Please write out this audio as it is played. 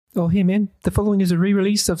Oh, hey, man. The following is a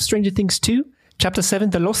re-release of Stranger Things 2, Chapter 7,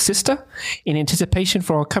 The Lost Sister, in anticipation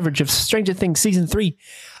for our coverage of Stranger Things Season 3.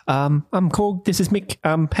 I'm Korg. This is Mick.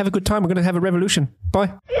 Have a good time. We're going to have a revolution.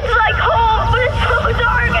 Bye. It's like home, but it's so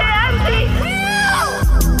dark and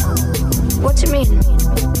empty. What's it mean?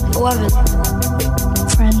 11.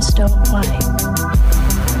 Friends don't play.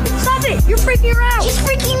 Stop it! You're freaking her out! He's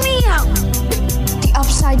freaking me out! The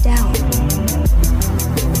Upside Down.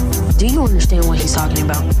 Do you understand what he's talking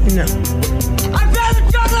about? No. I found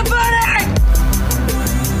the chocolate bunny!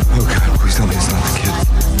 Oh God, please tell me it's not the kid.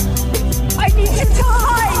 I need you to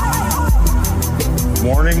hide!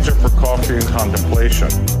 Warnings are for coffee and contemplation.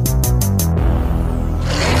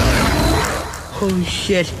 Holy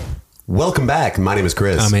shit. Welcome back. My name is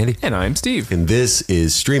Chris. I'm Andy. And I'm Steve. And this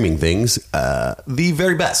is Streaming Things, the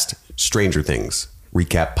very best Stranger Things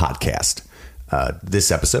recap podcast. This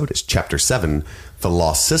episode is Chapter 7, The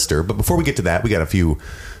Lost Sister. But before we get to that, we got a few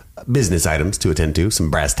business items to attend to, some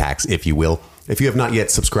brass tacks, if you will. If you have not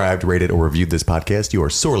yet subscribed, rated, or reviewed this podcast, you are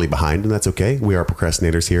sorely behind, and that's okay. We are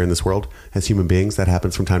procrastinators here in this world. As human beings, that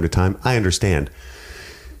happens from time to time. I understand.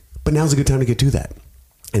 But now's a good time to get to that.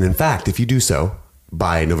 And in fact, if you do so,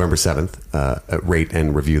 by November 7th, rate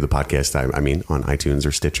and review the podcast, I mean, on iTunes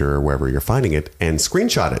or Stitcher or wherever you're finding it, and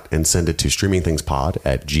screenshot it and send it to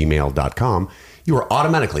streamingthingspod@gmail.com, you are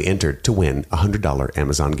automatically entered to win a $100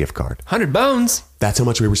 Amazon gift card. 100 bones. That's how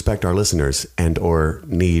much we respect our listeners and or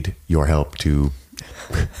need your help to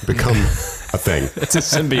become a thing. It's a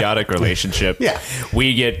symbiotic relationship. Yeah.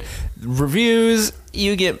 We get reviews,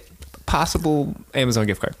 you get possible Amazon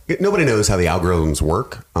gift card. Nobody knows how the algorithms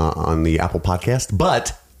work on the Apple podcast,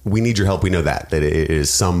 but we need your help. We know that it is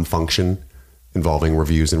some function involving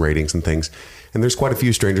reviews and ratings and things. And there's quite a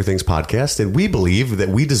few Stranger Things podcasts, and we believe that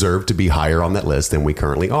we deserve to be higher on that list than we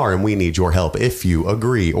currently are. And we need your help if you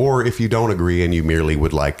agree, or if you don't agree and you merely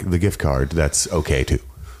would like the gift card, that's okay too.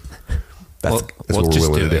 That's what we're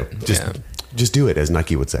willing to do. Just do it, as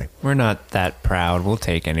Nike would say. We're not that proud. We'll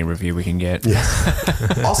take any review we can get. Yeah.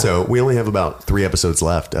 Also, we only have about 3 episodes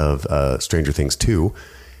left of Stranger Things 2,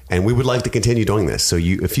 and we would like to continue doing this. So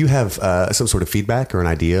if you have some sort of feedback or an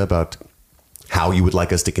idea about how you would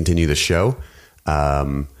like us to continue the show,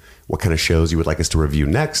 what kind of shows you would like us to review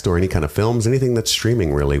next, or any kind of films, anything that's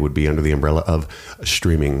streaming really would be under the umbrella of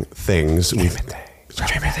Streaming Things. We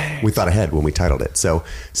thought ahead when we titled it. So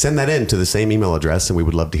send that in to the same email address, and we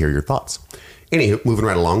would love to hear your thoughts. Anywho, moving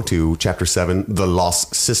right along to Chapter 7, The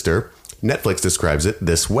Lost Sister. Netflix describes it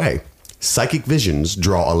this way. Psychic visions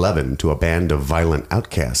draw 11 to a band of violent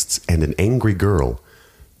outcasts and an angry girl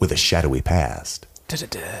with a shadowy past.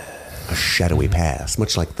 A shadowy past,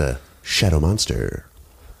 much like the Shadow Monster.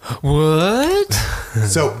 What?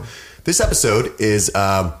 So this episode is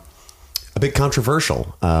a bit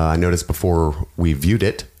controversial. I noticed before we viewed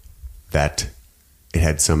it that it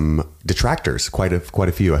had some detractors, quite a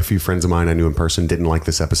few. A few friends of mine I knew in person didn't like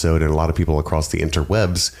this episode, and a lot of people across the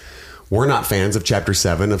interwebs were not fans of Chapter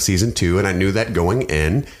 7 of Season 2, and I knew that going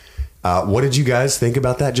in. What did you guys think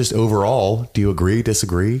about that just overall? Do you agree,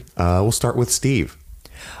 disagree? We'll start with Steve.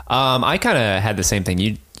 I kind of had the same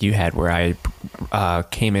thing you had, where I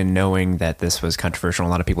came in knowing that this was controversial. A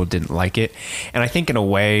lot of people didn't like it, and I think in a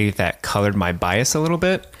way that colored my bias a little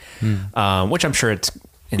bit, which I'm sure it's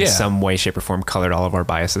in some way, shape, or form colored all of our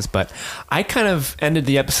biases. But I kind of ended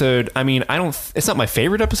the episode. I mean, it's not my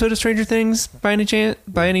favorite episode of Stranger Things by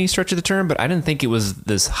any stretch of the term, but I didn't think it was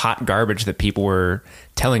this hot garbage that people were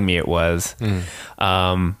telling me it was.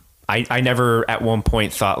 I never at one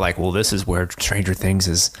point thought like, well, this is where Stranger Things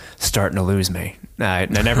is starting to lose me. I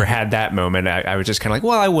never had that moment. I was just kind of like,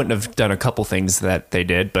 well, I wouldn't have done a couple things that they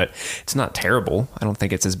did, but it's not terrible. I don't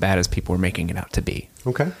think it's as bad as people were making it out to be.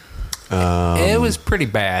 Okay. It was pretty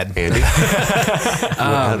bad. Andy,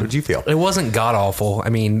 how did you feel? It wasn't god awful. I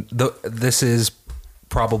mean, this is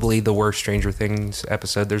probably the worst Stranger Things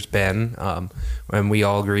episode there's been. And we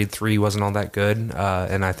all agreed 3 wasn't all that good.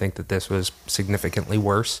 And I think that this was significantly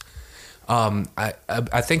worse.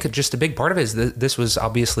 I think just a big part of it is that this was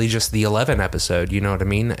obviously just the 11 episode, you know what I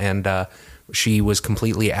mean? And she was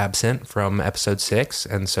completely absent from episode 6.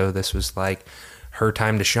 And so this was like her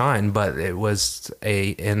time to shine, but it was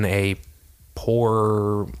in a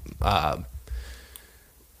poor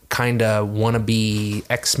kind of wannabe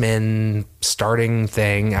X-Men starting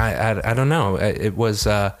thing. I don't know. It was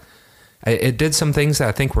it did some things that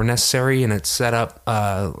I think were necessary, and it set up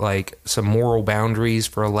like some moral boundaries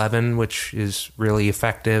for 11, which is really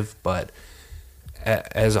effective. But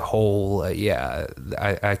as a whole,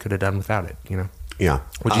 I could have done without it. You know? Yeah.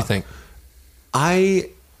 What'd you think?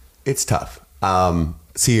 It's tough.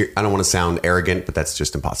 see, I don't want to sound arrogant, but that's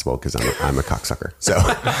just impossible because I'm a cocksucker. So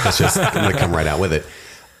I'm going to come right out with it.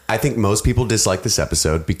 I think most people dislike this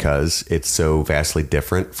episode because it's so vastly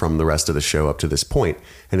different from the rest of the show up to this point.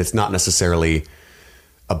 And it's not necessarily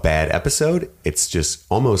a bad episode. It's just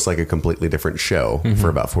almost like a completely different show for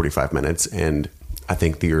about 45 minutes. And I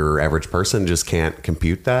think your average person just can't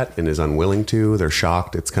compute that and is unwilling to. They're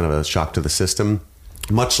shocked. It's kind of a shock to the system.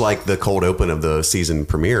 Much like the cold open of the season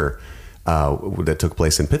premiere that took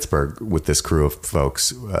place in Pittsburgh with this crew of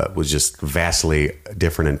folks was just vastly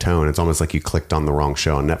different in tone. It's almost like you clicked on the wrong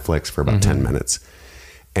show on Netflix for about 10 minutes.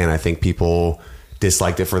 And I think people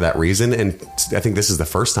disliked it for that reason. And I think this is the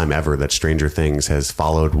first time ever that Stranger Things has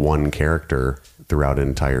followed one character throughout an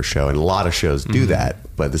entire show. And a lot of shows do that,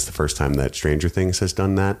 but this is the first time that Stranger Things has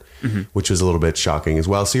done that, which was a little bit shocking as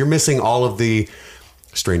well. So you're missing all of the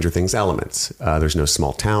Stranger Things elements. There's no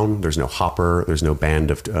small town. There's no Hopper. There's no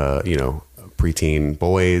band of, preteen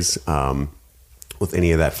boys with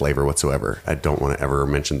any of that flavor whatsoever. I don't want to ever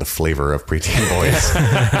mention the flavor of preteen boys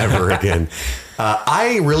ever again.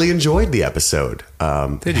 I really enjoyed the episode.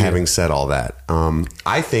 Having said all that,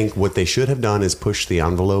 I think what they should have done is push the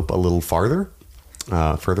envelope a little further.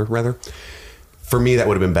 For me, that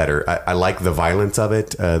would have been better. I like the violence of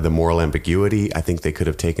it, the moral ambiguity. I think they could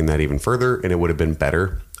have taken that even further, and it would have been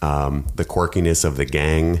better. The quirkiness of the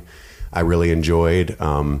gang, I really enjoyed.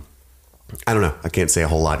 I don't know. I can't say a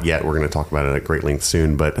whole lot yet. We're going to talk about it at great length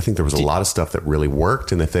soon, but I think there was a lot of stuff that really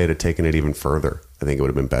worked, and if they had taken it even further, I think it would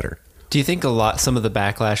have been better. Do you think some of the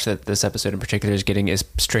backlash that this episode in particular is getting is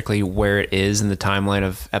strictly where it is in the timeline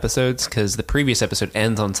of episodes? Because the previous episode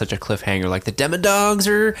ends on such a cliffhanger, like the Demodogs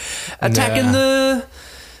are attacking the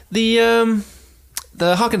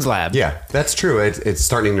Hawkins lab. Yeah, that's true. It's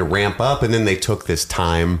starting to ramp up, and then they took this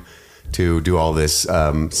time to do all this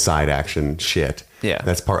side action shit. Yeah,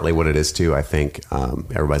 that's partly what it is too. I think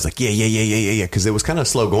everybody's like, yeah, because it was kind of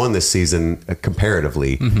slow going this season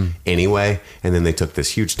comparatively anyway, and then they took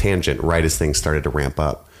this huge tangent right as things started to ramp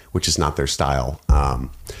up, which is not their style.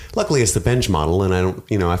 Luckily, it's the binge model, and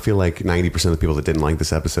I feel like 90% of the people that didn't like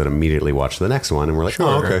this episode immediately watched the next one, and we're like,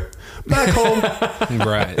 oh, okay, back home.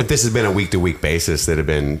 Right. If this has been a week-to-week basis, that have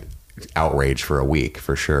been outrage for a week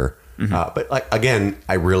for sure. But again,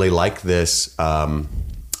 I really like this, and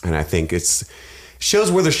I think it's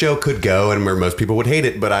shows where the show could go and where most people would hate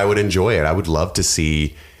it, but I would enjoy it. I would love to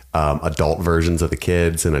see adult versions of the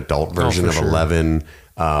kids, an adult version of 11,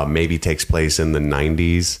 maybe takes place in the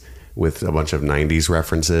 90s with a bunch of 90s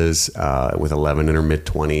references, with 11 in her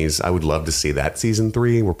mid-20s. I would love to see that season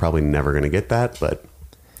 3. We're probably never going to get that, but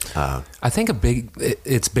I think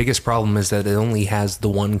its biggest problem is that it only has the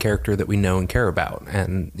one character that we know and care about,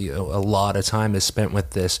 and a lot of time is spent with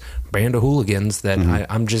this band of hooligans that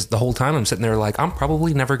I'm just the whole time I'm sitting there like, I'm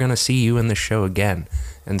probably never going to see you in the show again,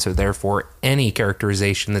 and so therefore any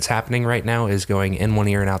characterization that's happening right now is going in one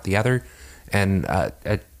ear and out the other, and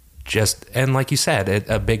and like you said,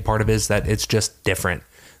 a big part of it is that it's just different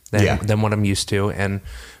than what I'm used to, and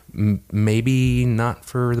maybe not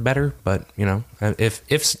for the better, but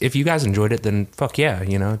if you guys enjoyed it, then fuck yeah,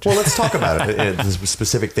 Well, let's talk about it. The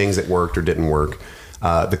specific things that worked or didn't work.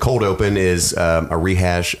 The cold open is a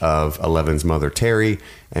rehash of Eleven's mother Terry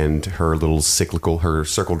and her little her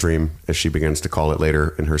circle dream, as she begins to call it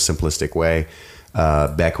later in her simplistic way.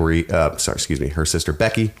 Her sister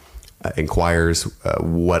Becky inquires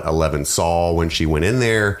what 11 saw when she went in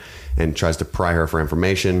there and tries to pry her for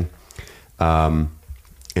information.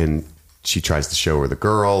 And she tries to show her the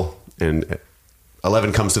girl, and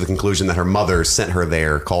 11 comes to the conclusion that her mother sent her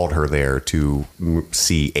there, called her there to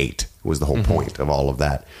see 8 was the whole point of all of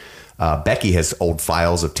that. Becky has old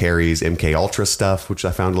files of Terry's MK Ultra stuff, which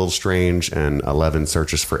I found a little strange, and 11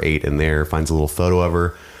 searches for 8 in there, finds a little photo of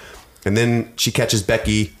her. And then she catches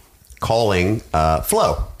Becky calling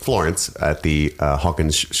Florence at the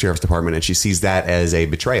Hawkins Sheriff's Department, and she sees that as a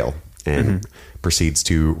betrayal and proceeds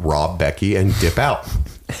to rob Becky and dip out.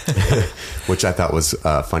 Which I thought was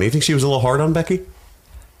funny. You think she was a little hard on Becky?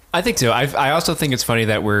 I think so. I also think it's funny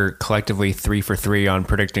that we're collectively 3 for 3 on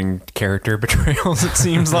predicting character betrayals, it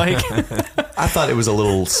seems like. I thought it was a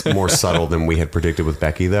little more subtle than we had predicted with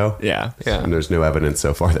Becky, though. Yeah. And there's no evidence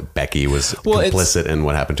so far that Becky was complicit in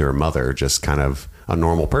what happened to her mother, just kind of a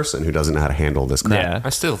normal person who doesn't know how to handle this crap. Yeah. I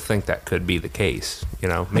still think that could be the case.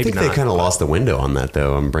 Maybe I think they kind of lost the window on that,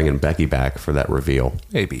 though. I'm bringing Becky back for that reveal.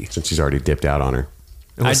 Maybe. Since she's already dipped out on her.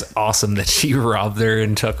 It was awesome that she robbed her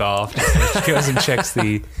and took off. She goes and checks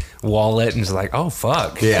wallet and is like, oh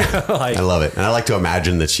fuck. Yeah, Like- I love it. And I like to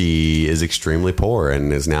imagine that she is extremely poor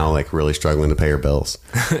and is now like really struggling to pay her bills.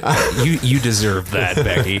 You deserve that,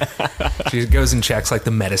 Becky. She goes and checks like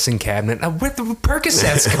the medicine cabinet. Where the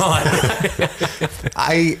Percocets gone?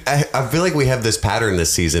 I feel like we have this pattern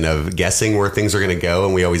this season of guessing where things are going to go,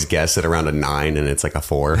 and we always guess at around a 9 and it's like a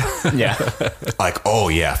 4. Yeah. Like, oh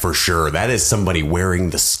yeah, for sure. That is somebody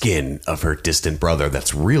wearing the skin of her distant brother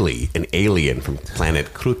that's really an alien from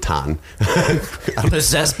planet Crutan.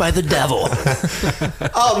 Possessed by the devil.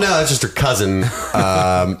 Oh no, it's just her cousin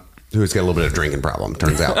who's got a little bit of drinking problem,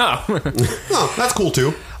 turns out. Oh, that's cool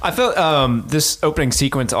too. I felt this opening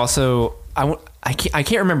sequence also. I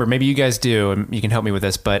can't remember. Maybe you guys do, and you can help me with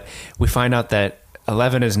this. But we find out that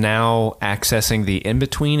 11 is now accessing the in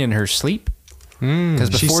between in her sleep. Because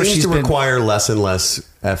She seems to require less and less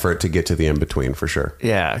effort to get to the in between, for sure.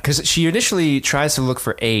 Yeah, because she initially tries to look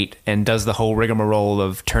for 8 and does the whole rigmarole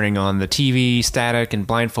of turning on the TV static and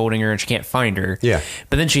blindfolding her, and she can't find her. Yeah.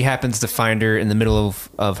 But then she happens to find her in the middle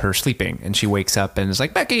of her sleeping, and she wakes up and is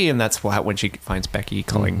like, Becky, and that's when she finds Becky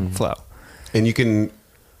calling Flo. And you can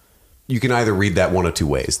either read that one of two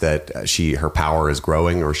ways, that her power is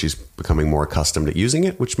growing or she's becoming more accustomed to using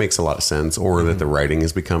it, which makes a lot of sense, or that the writing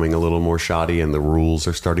is becoming a little more shoddy and the rules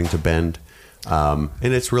are starting to bend. And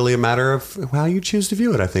it's really a matter of how you choose to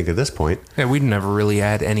view it, I think, at this point. Yeah, we'd never really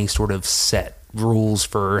had any sort of set rules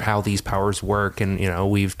for how these powers work, and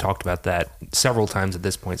we've talked about that several times at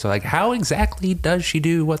this point. So like, how exactly does she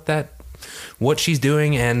do what she's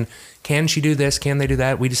doing, and can she do this? Can they do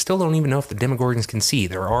that? We just still don't even know if the Demogorgons can see.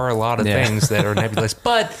 There are a lot of things that are nebulous,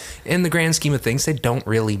 but in the grand scheme of things, they don't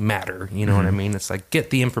really matter. You know what I mean? It's like, get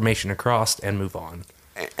the information across and move on.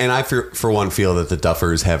 And I, for one, feel that the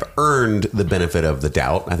Duffers have earned the benefit of the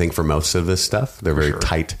doubt, I think, for most of this stuff. They're very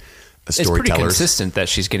tight storytellers. It's pretty consistent that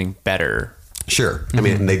she's getting better. Sure. I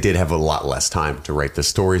mean, they did have a lot less time to write this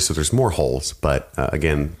story, so there's more holes. But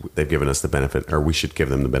again, they've given us the benefit, or we should give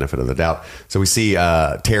them the benefit of the doubt. So we see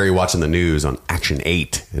Terry watching the news on Action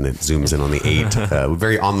 8, and it zooms in on the 8.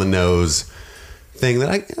 Very on-the-nose thing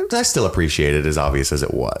that I still appreciated, as obvious as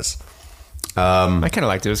it was. I kind of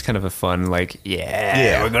liked it. It was kind of a fun, like,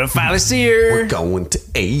 we're going to finally see her. We're going to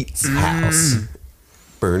 8's house.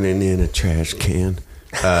 Burning in a trash can.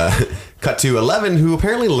 Cut to 11, who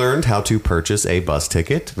apparently learned how to purchase a bus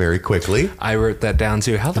ticket very quickly. I wrote that down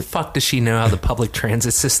too. How the fuck does she know how the public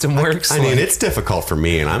transit system works? I mean, it's difficult for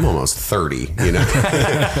me, and I'm almost 30,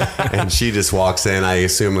 and she just walks in, I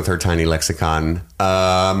assume, with her tiny lexicon.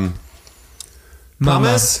 Mama.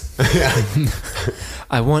 Promise?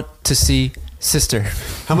 I want to see sister.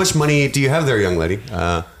 How much money do you have there, young lady?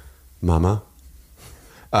 Mama?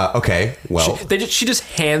 Okay, well. She just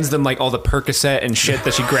hands them like all the Percocet and shit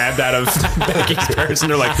that she grabbed out of Becky's purse, and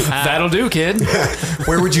they're like, that'll do, kid.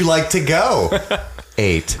 Where would you like to go?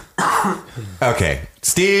 8. Okay,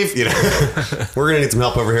 Steve, we're going to need some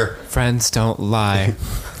help over here. Friends don't lie.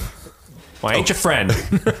 Why ain't your friend?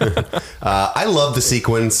 I love the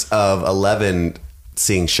sequence of 11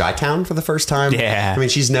 seeing Chi-Town for the first time. Yeah. I mean,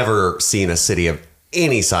 she's never seen a city of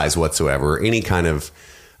any size whatsoever, any kind of...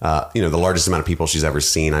 the largest amount of people she's ever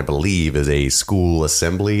seen, I believe, is a school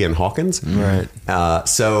assembly in Hawkins. Right.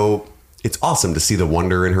 So it's awesome to see the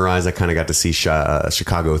wonder in her eyes. I kind of got to see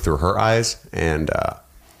Chicago through her eyes, and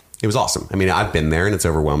it was awesome. I mean, I've been there, and it's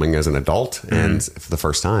overwhelming as an adult and for the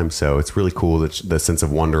first time. So it's really cool that the sense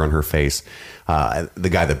of wonder on her face. The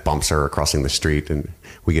guy that bumps her crossing the street, and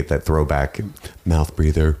we get that throwback mouth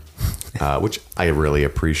breather, which I really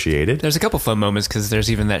appreciated. There's a couple fun moments, because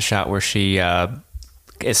there's even that shot where she...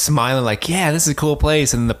 is smiling like, yeah, this is a cool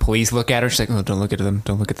place, and the police look at her. She's like, oh, don't look at them,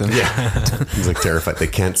 don't look at them. Yeah. He's like terrified. They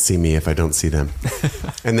can't see me if I don't see them.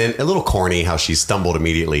 And then a little corny how she stumbled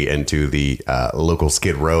immediately into the local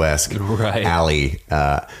Skid Row-esque alley.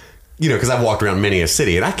 Because I've walked around many a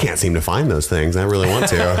city and I can't seem to find those things. I really want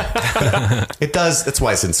to. It does. That's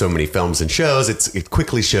why it's in so many films and shows. It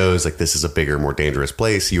quickly shows like this is a bigger, more dangerous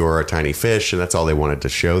place. You are a tiny fish, and that's all they wanted to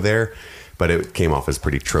show there. But it came off as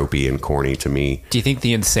pretty tropey and corny to me. Do you think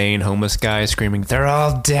the insane homeless guy screaming, "They're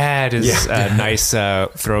all dead," is a nice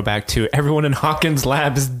throwback to everyone in Hawkins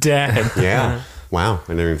Lab is dead? Yeah. Wow. I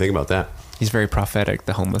didn't even think about that. He's very prophetic,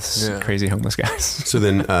 the homeless, crazy homeless guys. So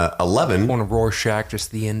then 11... On a Rorschach, just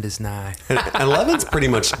the end is nigh. And 11's pretty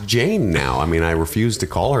much Jane now. I mean, I refuse to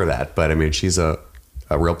call her that, but I mean, she's a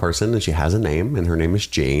real person, and she has a name, and her name is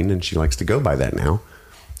Jane, and she likes to go by that now.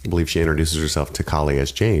 I believe she introduces herself to Kali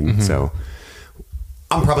as Jane. So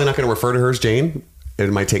I'm probably not going to refer to her as Jane.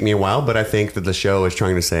 It might take me a while, but I think that the show is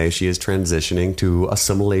trying to say she is transitioning to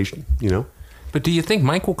assimilation, But do you think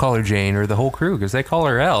Mike will call her Jane or the whole crew? Because they call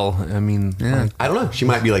her Elle. I mean, like, I don't know. She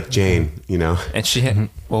might be like Jane, you know? And she had,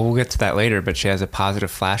 well, we'll get to that later, but she has a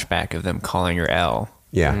positive flashback of them calling her Elle.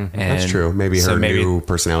 Yeah, that's And true. Maybe so her maybe- new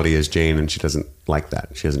personality is Jane, and she doesn't like that.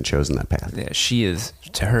 She hasn't chosen that path. Yeah, she is,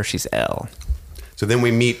 to her, she's Elle. So then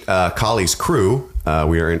we meet Kali's crew.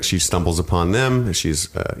 She stumbles upon them. She's,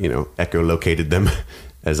 echolocated them,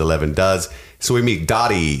 as Eleven does. So we meet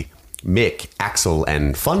Dottie, Mick, Axel,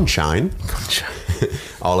 and Funshine.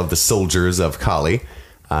 All of the soldiers of Kali.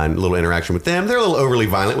 And a little interaction with them. They're a little overly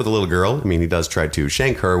violent with the little girl. I mean, he does try to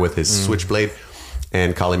shank her with his switchblade.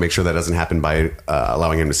 And Kali makes sure that doesn't happen by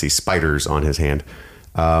allowing him to see spiders on his hand.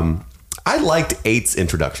 I liked 8's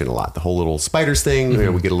introduction a lot. The whole little spiders thing. You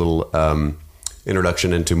know, we get a little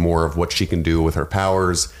introduction into more of what she can do with her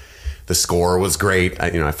powers. The score was great.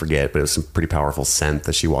 I forget, but it was some pretty powerful synth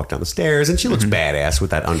as she walked down the stairs, and she looks badass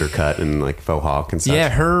with that undercut and like faux hawk and stuff. Yeah,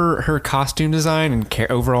 her costume design and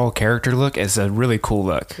overall character look is a really cool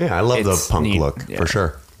look. Yeah, I love It's the punk neat. look Yeah. for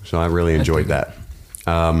sure. So I really enjoyed that.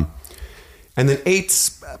 And then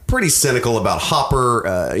 8's pretty cynical about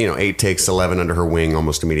Hopper. 8 takes 11 under her wing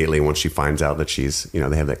almost immediately once she finds out that she's, they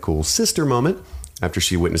have that cool sister moment after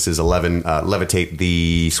she witnesses 11 levitate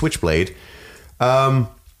the switchblade.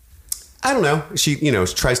 I don't know. She,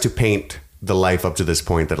 tries to paint the life up to this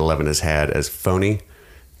point that 11 has had as phony.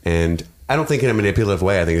 And I don't think in a manipulative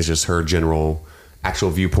way. I think it's just her general actual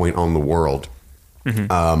viewpoint on the world.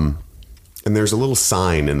 And there's a little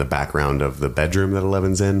sign in the background of the bedroom that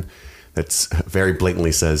 11's in that's very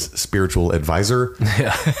blatantly says spiritual advisor.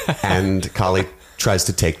 And Kali tries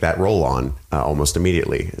to take that role on almost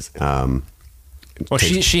immediately. Well,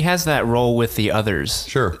 she has that role with the others.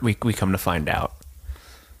 Sure. We come to find out.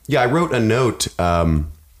 Yeah, I wrote a note.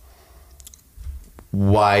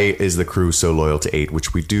 Why is the crew so loyal to 8?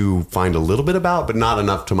 Which we do find a little bit about, but not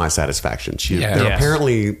enough to my satisfaction. They're Yes.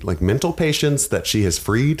 apparently like mental patients that she has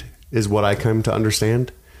freed, is what I come to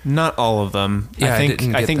understand. Not all of them. Yeah, I I didn't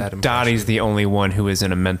think get that impression. Dottie's the only one who is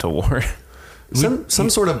in a mental ward. Some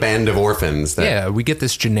sort of band of orphans. That, yeah, we get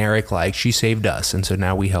this generic like she saved us, and so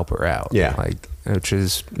now we help her out. Yeah. like which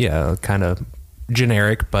is kind of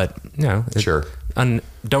generic, but Sure.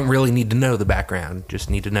 Don't really need to know the background. Just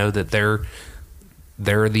need to know that they're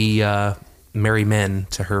the merry men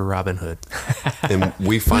to her Robin Hood. And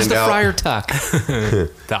we Who's find the out Friar Tuck?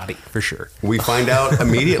 Dottie for sure. we find out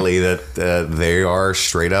immediately that they are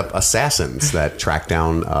straight up assassins that track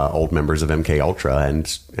down old members of MK Ultra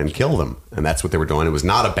and kill them. And that's what they were doing. It was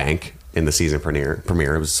not a bank in the season premiere.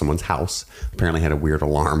 It was someone's house. Apparently had a weird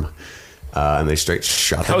alarm. And they straight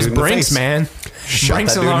shot That was dude in the Brinks, face. man. Shot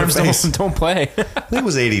Brinks that dude in the alarms face. don't play. I think it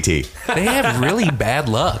was ADT. They have really bad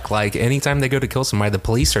luck. Like anytime they go to kill somebody, the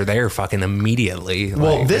police are there fucking immediately.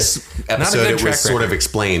 Well, Like, this not a episode, good it was track sort of record.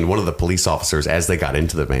 explained. One of the police officers, as they got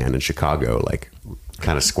into the van in Chicago,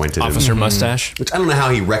 kind of squinted. Officer and, Mustache. which I don't know how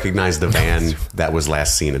he recognized the van that was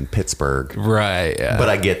last seen in Pittsburgh. Right. Yeah. But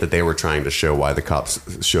I get that they were trying to show why the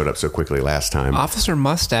cops showed up so quickly last time. Officer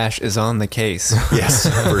Mustache is on the case. Yes,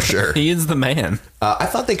 for sure. He is the man. I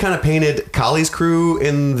thought they kind of painted Kali's crew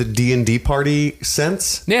in the D&D party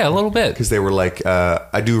sense. yeah, a little bit. Because they were like,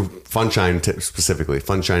 I do Funshine specifically.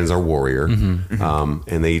 Funshine is our warrior.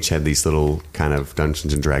 And they each had these little kind of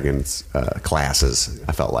Dungeons and Dragons classes,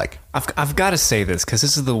 I felt like. I've got to say this because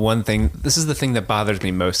this is the thing that bothers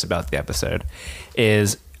me most about the episode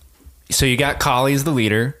is, so you got Kali as the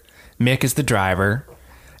leader, Mick is the driver,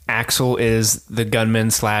 Axel is the gunman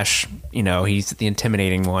 / he's the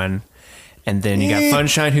intimidating one. And then you got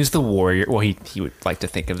Funshine, who's the warrior. Well, he would like to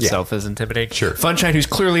think of himself as intimidating. Sure. Funshine, who's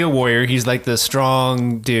clearly a warrior. He's like the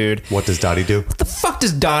strong dude. What does Dottie do? What the fuck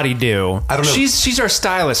does Dottie do? I don't know. She's our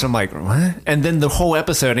stylist. I'm like, what? And then the whole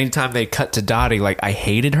episode, anytime they cut to Dottie, like I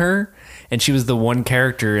hated her. And she was the one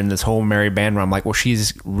character in this whole merry band where I'm like, well,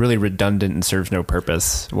 she's really redundant and serves no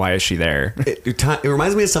purpose. Why is she there? It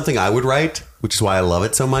reminds me of something I would write, which is why I love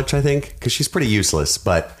it so much, I think, because she's pretty useless,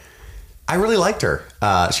 but I really liked her.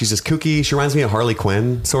 She's just kooky. She reminds me of Harley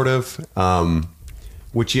Quinn, sort of.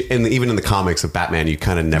 Which, even in the comics of Batman, you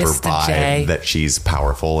kind of never Mr. buy J. that she's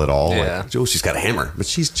powerful at all. Yeah. Like, oh, she's got a hammer, but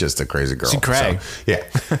she's just a crazy girl. She's Craig. So, yeah.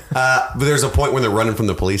 But there's a point when they're running from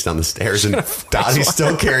the police down the stairs, and Dottie's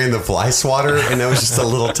still carrying the fly swatter, and that was just a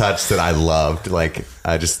little touch that I loved. Like,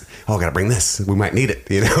 I gotta bring this. We might need it,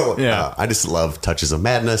 Yeah. I just love touches of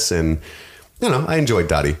madness, and I enjoyed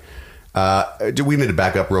Dottie. We need to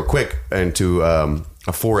back up real quick into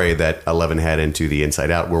a foray that 11 had into the Inside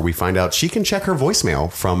Out, where we find out she can check her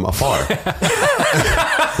voicemail from afar.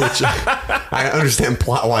 Which I understand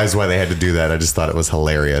plot-wise why they had to do that. I just thought it was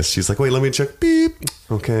hilarious. She's like, wait, let me check. Beep.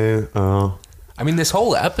 Okay. I I mean, this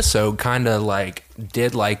whole episode kind of like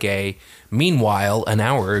did like a meanwhile an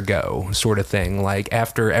hour ago sort of thing. Like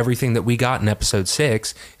after everything that we got in episode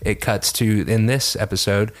 6, it cuts to in this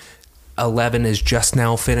episode. 11 is just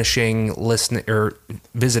now finishing listening or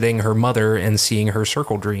visiting her mother and seeing her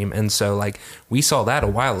circle dream. And so like we saw that a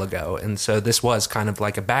while ago. And so this was kind of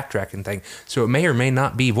like a backtracking thing. So it may or may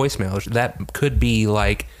not be voicemail. That could be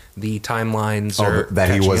like the timelines or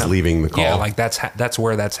that he was leaving the call. Yeah, like that's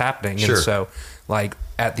where that's happening. Sure. And so like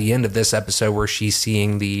at the end of this episode where she's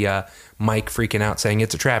seeing the Mike freaking out saying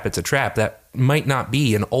it's a trap, that might not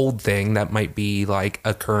be an old thing. That might be like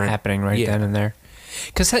a current happening right then and there.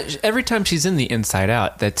 Because every time she's in the Inside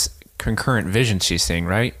Out, that's concurrent visions she's seeing,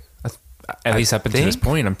 right? At least up until this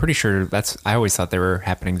point, I'm pretty sure I always thought they were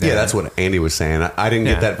happening there. Yeah, that's what Andy was saying. I didn't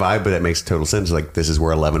get that vibe, but it makes total sense. Like, this is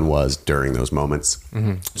where 11 was during those moments.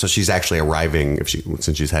 Mm-hmm. So she's actually arriving,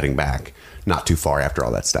 since she's heading back, not too far after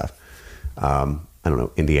all that stuff. I don't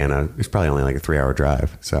know, Indiana is probably only like a 3-hour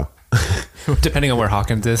drive, so... Depending on where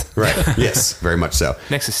Hawkins is. Right. Yes, very much so.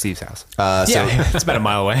 Next to Steve's house. It's about a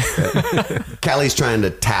mile away. Callie's trying to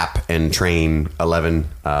tap and train 11.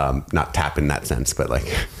 Not tap in that sense, but like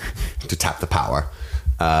to tap the power.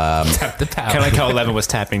 Tap the power. Kind of like how 11 was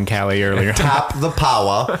tapping Callie earlier. Tap the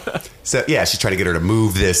power. So yeah, she's trying to get her to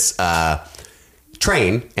move this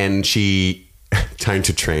train, and she trying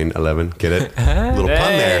to train 11. Get it? Little pun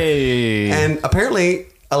there. And apparently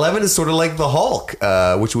 11 is sort of like the Hulk,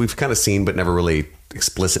 which we've kind of seen but never really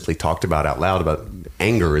explicitly talked about out loud. About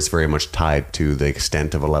anger is very much tied to the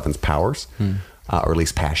extent of 11's powers, or at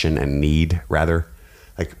least passion and need, rather.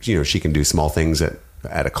 Like, she can do small things at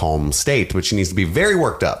a calm state, but she needs to be very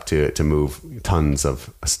worked up to move tons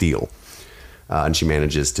of steel. And she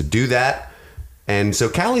manages to do that. And so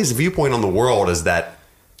Callie's viewpoint on the world is that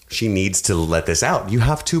she needs to let this out. You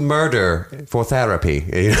have to murder for therapy,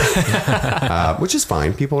 which is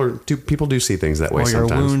fine. People do see things that way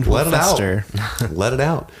sometimes. Let it out. Let it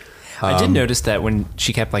out. I did notice that when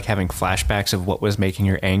she kept like having flashbacks of what was making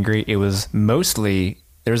her angry, it was mostly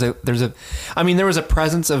there was a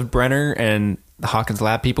presence of Brenner and the Hawkins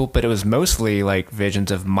Lab people, but it was mostly like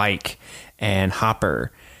visions of Mike and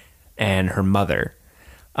Hopper and her mother.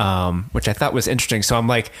 Which I thought was interesting. So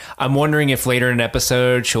I'm wondering if later in an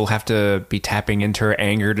episode she'll have to be tapping into her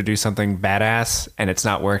anger to do something badass, and it's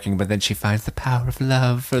not working, but then she finds the power of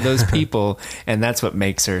love for those people, and that's what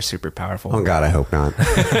makes her super powerful. Oh God, I hope not.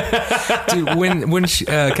 Dude, when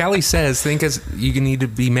Callie says, you need to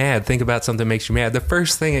be mad, think about something that makes you mad, the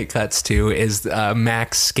first thing it cuts to is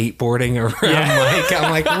Max skateboarding around Mike. I'm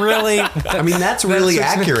like, really? I mean, that's really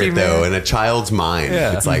accurate though, in a child's mind.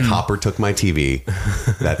 Yeah. It's like, Hopper took my TV.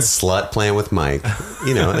 That slut playing with Mike.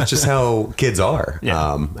 That's just how kids are.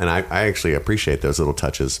 Yeah. And I actually appreciate those little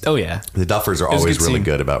touches. Oh, yeah. The Duffers are always really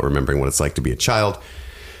good about remembering what it's like to be a child.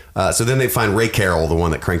 So then they find Ray Carroll, the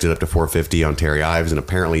one that cranked it up to 450 on Terry Ives and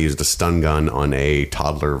apparently used a stun gun on a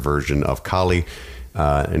toddler version of Kali.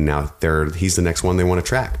 And now he's the next one they want to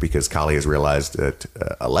track, because Kali has realized that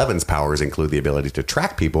 11's powers include the ability to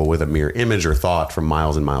track people with a mere image or thought from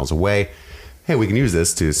miles and miles away. Hey, we can use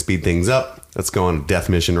this to speed things up. Let's go on a death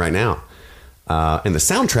mission right now. And the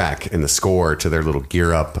soundtrack and the score to their little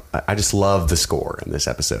gear up, I just love the score in this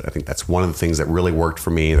episode. I think that's one of the things that really worked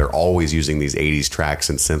for me. They're always using these 80s tracks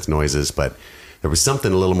and synth noises, but there was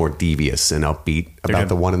something a little more devious and upbeat about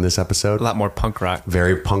the one in this episode. A lot more punk rock.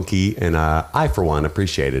 Very punky, and I, for one,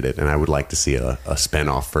 appreciated it, and I would like to see a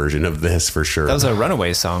spin-off version of this for sure. That was a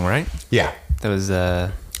Runaway song, right? Yeah. That was...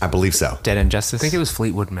 I believe so. Dead and Justice? I think it was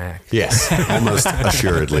Fleetwood Mac. Yes, almost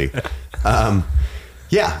assuredly.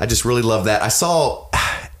 Yeah, I just really love that. I saw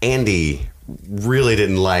Andy really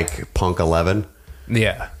didn't like Punk 11.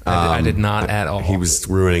 Yeah, I did not at all. He was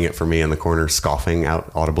ruining it for me in the corner, scoffing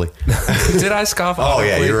out audibly. Did I scoff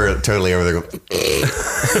audibly? Oh, yeah, you were totally over there going...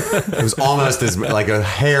 It was almost as like a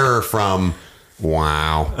hair from...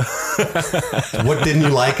 Wow. What didn't you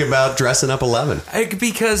like about dressing up 11?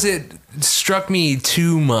 Because it struck me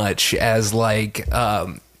too much as like,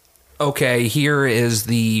 okay, here is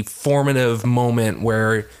the formative moment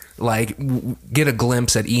where like get a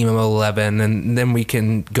glimpse at emo 11 and then we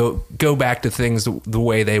can go back to things the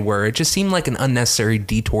way they were. It just seemed like an unnecessary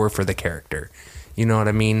detour for the character. You know what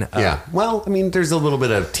I mean? Yeah. Well, I mean, there's a little bit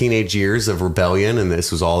of teenage years of rebellion, and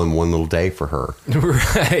this was all in one little day for her.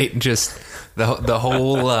 Right. Just the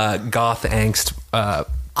whole goth angst.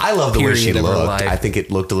 I love the way she looked. I think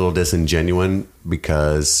it looked a little disingenuous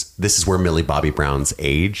because this is where Millie Bobby Brown's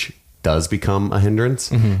age does become a hindrance.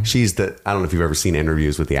 Mm-hmm. She's I don't know if you've ever seen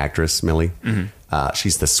interviews with the actress Millie. Mm-hmm.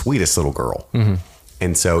 She's the sweetest little girl. Mm-hmm.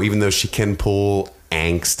 And so even though she can pull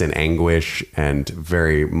angst and anguish and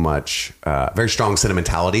very much very strong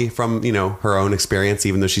sentimentality from, you know, her own experience.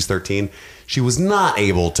 Even though she's 13, she was not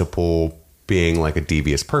able to pull being like a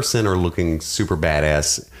devious person or looking super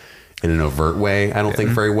badass in an overt way, I don't think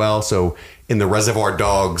very well. So in the Reservoir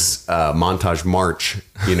Dogs montage march,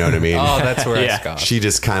 you know what I mean? Oh, that's where Yeah. I stopped. She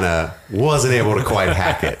just kind of wasn't able to quite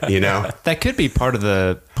hack it, you know? That could be part of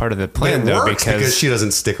the But plan, it though, works because she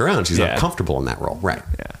doesn't stick around. She's Yeah. not comfortable in that role. Right.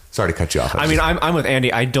 Yeah. Sorry to cut you off. I mean, I'm with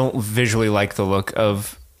Andy. I don't visually like the look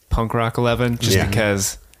of Punk Rock 11 just Yeah.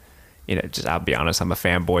 because, you know, just I'll be honest, I'm a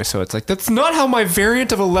fanboy, so it's like that's not how my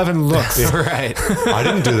variant of 11 looks. Right. I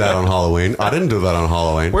didn't do that on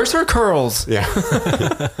Halloween. Where's her curls? Yeah.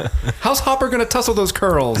 How's Hopper gonna tussle those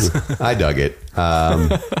curls? I dug it.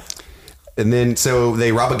 And then, so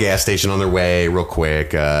they rob a gas station on their way real quick.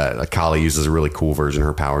 Kali uses a really cool version of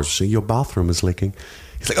her powers. So your bathroom is leaking.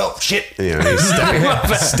 He's like, oh, shit. And, you know,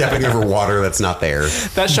 he's stepping over water that's not there.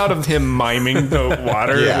 That shot of him miming the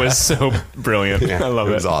water Yeah. was so brilliant. Yeah, I love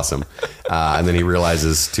it. It was awesome. And then he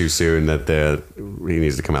realizes too soon that he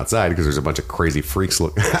needs to come outside because there's a bunch of crazy freaks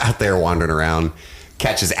out there wandering around.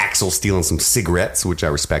 Catches Axel stealing some cigarettes, which I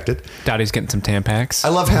respected. Dottie's getting some Tampax. I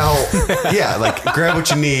love how, yeah, like grab what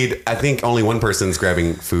you need. I think only one person's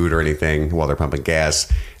grabbing food or anything while they're pumping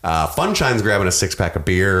gas. Funshine's grabbing a 6-pack of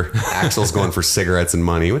beer. Axel's going for cigarettes and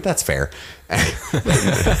money, but that's fair.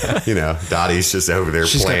 You know, Dottie's just over there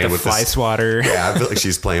She's playing got the with fly this. swatter. Yeah, I feel like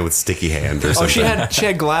she's playing with sticky hand or something. Oh, she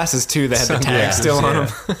had glasses too that had the tag Yeah. still on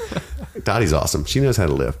them. Dottie's awesome. She knows how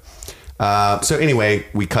to live. So anyway,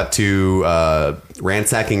 we cut to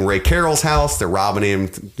ransacking Ray Carroll's house. They're robbing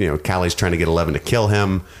him. You know, Callie's trying to get 11 to kill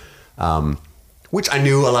him, which I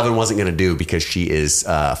knew 11 wasn't going to do because she is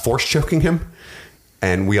force choking him.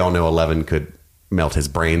 And we all know 11 could melt his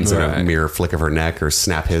brains in a mere flick of her neck or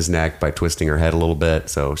snap his neck by twisting her head a little bit.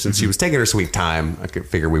 So since she was taking her sweet time, I could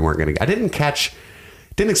figure we weren't going to... I didn't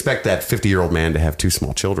expect that 50-year-old man to have 2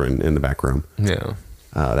 small children in the back room. Yeah.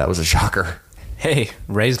 That was a shocker. Hey,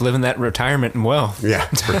 Ray's living that retirement and well. Yeah.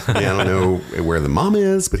 I don't know where the mom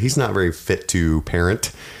is, but he's not very fit to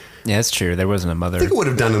parent. Yeah, that's true. There wasn't a mother. I think it would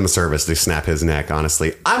have done him a service to snap his neck,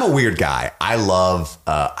 honestly. I'm a weird guy.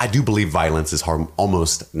 I do believe violence is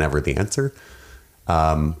almost never the answer.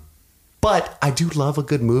 But I do love a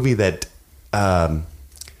good movie that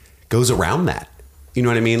goes around that. You know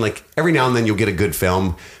what I mean? Like every now and then you'll get a good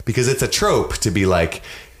film because it's a trope to be like,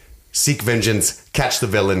 seek vengeance, catch the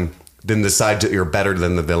villain, then decide that you're better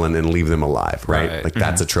than the villain and leave them alive, right? Like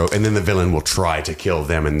that's a trope. And then the villain will try to kill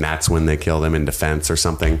them and that's when they kill them in defense or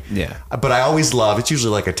something. Yeah. But I always love, it's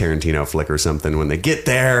usually like a Tarantino flick or something when they get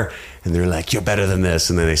there and they're like, you're better than this.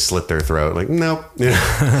 And then they slit their throat. Like, nope.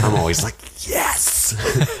 I'm always like, yes.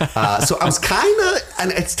 So I was kind of,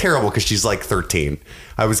 and it's terrible because she's like 13.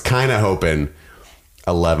 I was kind of hoping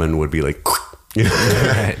 11 would be like, you know,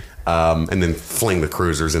 Right. And then fling the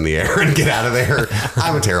cruisers in the air and get out of there.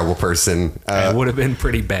 I'm a terrible person. It would have been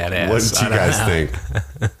pretty badass. What did you guys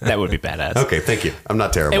think? That would be badass. Okay, thank you. I'm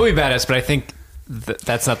not terrible. It would be badass, but I think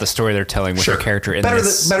that's not the story they're telling with Sure. her character in better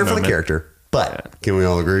this better for the moment. character. But can we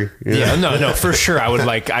all agree? Yeah, no, for sure.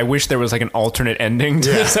 I wish there was like an alternate ending to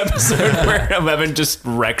this episode where 11 just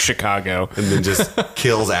wrecks Chicago. And then just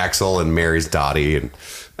kills Axel and marries Dottie. And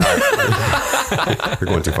we're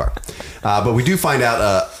going too far. But we do find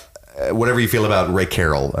out, whatever you feel about Ray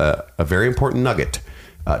Carroll, a very important nugget.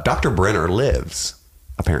 Dr. Brenner lives,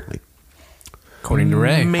 apparently. According to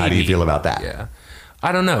Ray. How do you feel about that? Yeah.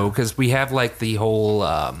 I don't know, because we have like the whole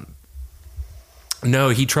no,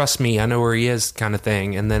 he trusts me, I know where he is kind of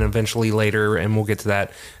thing. And then eventually later, and we'll get to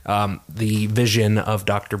that, the vision of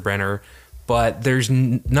Dr. Brenner. But there's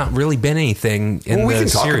not really been anything in we the can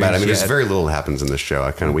talk series about it. I mean, yet. there's very little that happens in this show.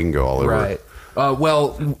 We can go all over Right.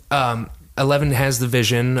 it. 11 has the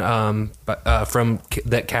vision from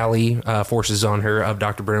that Callie forces on her of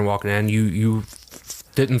Dr. Brenner walking in. You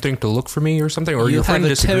didn't think to look for me or something, or your friend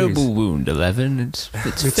disagrees. wound, 11. It's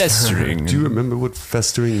festering. Do you remember what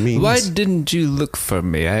festering means? Why didn't you look for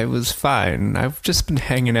me? I was fine. I've just been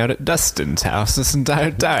hanging out at Dustin's house this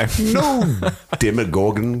entire time. No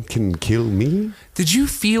Demogorgon can kill me. Did you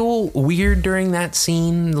feel weird during that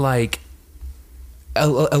scene? Like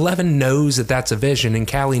 11 knows that that's a vision, and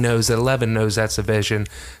Callie knows that 11 knows that's a vision.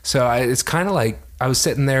 So it's kind of like I was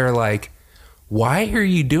sitting there like, why are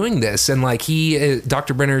you doing this? And like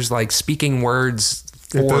Dr. Brenner's like speaking words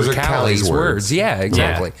for Those are Callie's Callie's words. Yeah,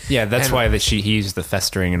 exactly. Yeah, that's And why he used the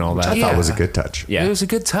festering and all that. I thought Yeah. was a good touch. Yeah. It was a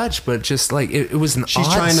good touch, but just like it was an She's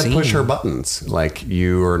odd trying to push scene. her buttons. Like,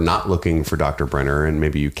 you are not looking for Dr. Brenner, and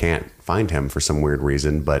maybe you can't find him for some weird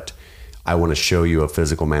reason, but I want to show you a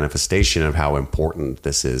physical manifestation of how important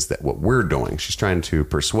this is, that what we're doing. She's trying to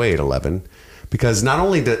persuade 11 because not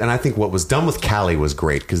only and I think what was done with Callie was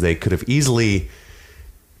great because they could have easily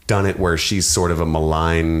done it where she's sort of a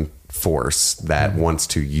malign force that wants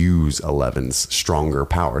to use 11's stronger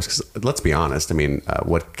powers. 'Cause let's be honest. I mean,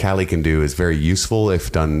 what Callie can do is very useful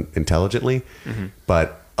if done intelligently,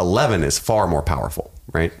 but 11 is far more powerful,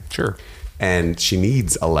 right? Sure. And she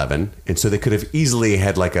needs 11. And so they could have easily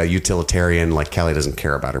had like a utilitarian, like Callie doesn't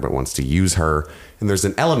care about her, but wants to use her. And there's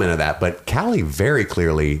an element of that. But Callie very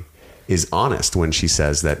clearly is honest when she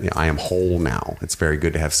says that, I am whole now. It's very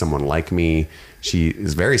good to have someone like me. She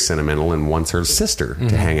is very sentimental and wants her sister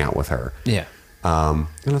to hang out with her. Yeah. And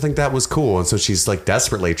I think that was cool. And so she's like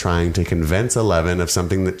desperately trying to convince 11 of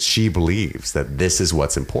something that she believes, that this is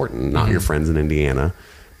what's important, not your friends in Indiana,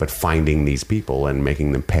 but finding these people and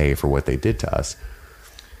making them pay for what they did to us.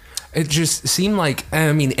 It just seemed like,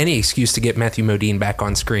 I mean, any excuse to get Matthew Modine back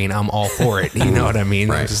on screen, I'm all for it. You know what I mean?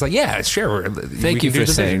 Right. Just like, yeah, sure. Thank you for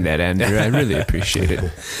saying that, Andrew. I really appreciate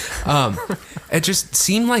it. It just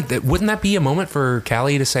seemed like that. Wouldn't that be a moment for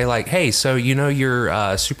Callie to say like, hey, so you know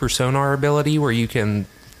your super sonar ability where you can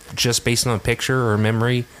just based on a picture or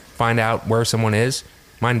memory find out where someone is?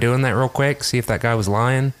 Mind doing that real quick? See if that guy was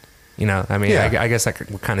lying? You know, I mean, Yeah. I guess I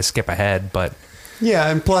could kind of skip ahead, but Yeah,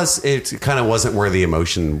 and plus it kind of wasn't where the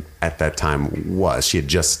emotion at that time was. She had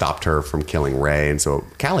just stopped her from killing Ray, and so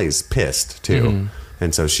Callie's pissed too.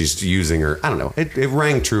 And so she's using her. I don't know. It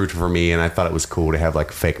rang true for me, and I thought it was cool to have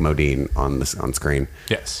like fake Modine on screen.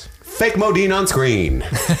 yes. Fake Modine on screen.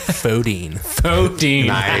 Fodine. Fodine.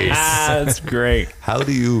 Nice. That's great. How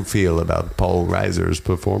do you feel about Paul Reiser's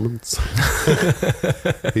performance?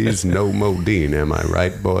 He's no Modine, am I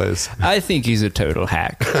right, boys? I think he's a total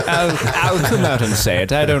hack. I'll come out and say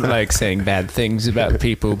it. I don't like saying bad things about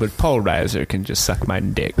people, but Paul Reiser can just suck my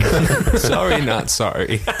dick. Sorry, not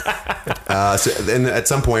sorry. So then at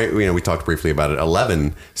some point, we talked briefly about it.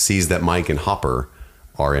 11 sees that Mike and Hopper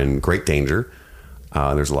are in great danger.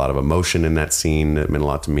 There's a lot of emotion in that scene that meant a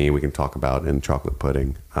lot to me. We can talk about in Chocolate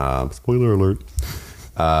Pudding. Spoiler alert.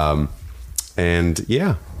 And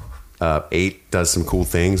yeah, 8 does some cool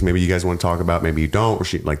things. Maybe you guys want to talk about, maybe you don't. Where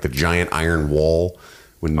she, like the giant iron wall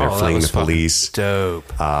when they're fleeing the police. Dope.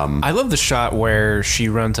 I love the shot where she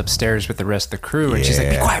runs upstairs with the rest of the crew and she's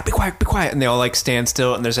like, be quiet, be quiet, be quiet. And they all like stand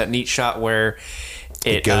still. And there's that neat shot where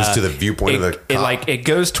it goes to the viewpoint of the cop. It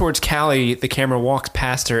goes towards Callie. The camera walks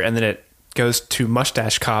past her and then it goes to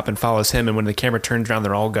Mustache Cop and follows him. And when the camera turns around,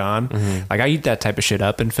 they're all gone. Like I eat that type of shit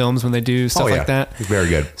up in films when they do stuff like that. It's very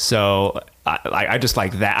good. So I just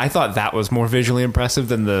like that. I thought that was more visually impressive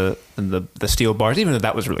than the steel bars, even though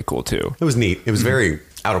that was really cool too. It was neat. It was very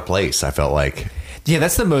out of place, I felt like. Yeah,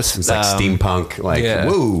 that's the most... It's like steampunk, like,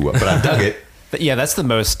 woo, but I dug it. But yeah, that's the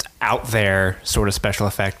most out there sort of special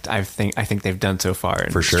effect I think they've done so far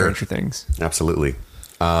in For sure. Stranger Things. Absolutely.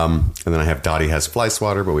 And then I have Dottie has fly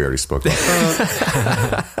swatter, but we already spoke about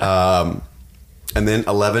that. And then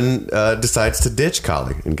 11 decides to ditch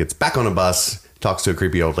Callie and gets back on a bus, talks to a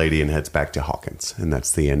creepy old lady, and heads back to Hawkins. And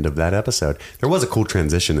that's the end of that episode. There was a cool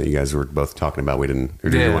transition that you guys were both talking about. Did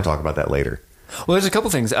you want to talk about that later? Well, there's a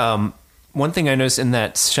couple things. One thing I noticed in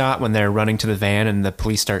that shot when they're running to the van and the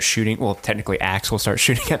police start shooting, well, technically Axel starts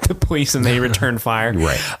shooting at the police and they return fire.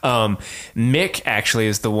 Right. Mick actually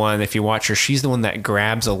is the one, if you watch her, she's the one that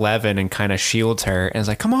grabs 11 and kind of shields her and is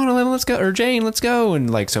like, come on, 11, let's go. Or Jane, let's go. And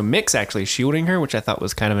like, so Mick's actually shielding her, which I thought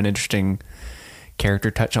was kind of an interesting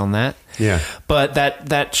character touch on that. Yeah. But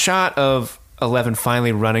that shot of 11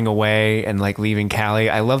 finally running away and like leaving Callie,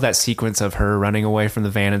 I love that sequence of her running away from the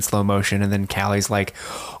van in slow motion, and then Callie's like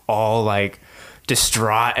all like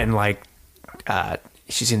distraught and like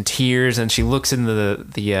she's in tears, and she looks in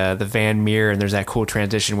the van mirror, and there's that cool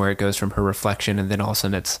transition where it goes from her reflection and then all of a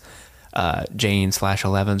sudden it's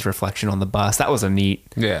Jane/11's reflection on the bus. That was a neat.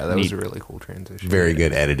 Yeah, that was a really cool transition. Very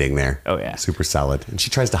good editing there. Oh, yeah. Super solid. And she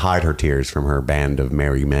tries to hide her tears from her band of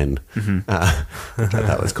merry men.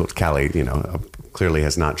 That was cool. Callie, clearly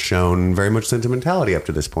has not shown very much sentimentality up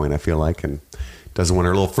to this point, I feel like, and doesn't want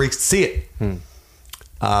her little freaks to see it.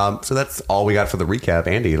 So that's all we got for the recap.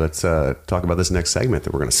 Andy, let's talk about this next segment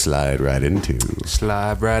that we're going to slide right into.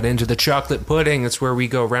 Slide right into the chocolate pudding. It's where we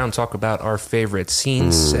go around, talk about our favorite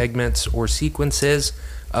scenes, segments, or sequences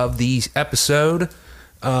of the episode.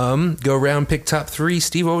 Go around, pick top 3.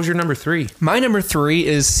 Steve, what was your number 3? My number 3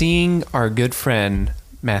 is seeing our good friend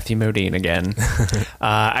Matthew Modine again.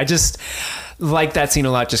 like that scene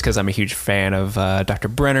a lot just because I'm a huge fan of Dr.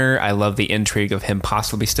 Brenner. I love the intrigue of him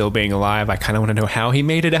possibly still being alive. I kind of want to know how he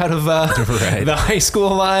made it out of the high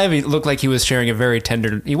school alive. It looked like he was sharing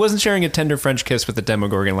he wasn't sharing a tender French kiss with the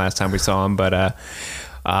Demogorgon last time we saw him, but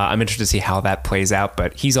I'm interested to see how that plays out.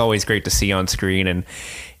 But he's always great to see on screen, and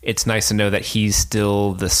it's nice to know that he's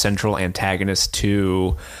still the central antagonist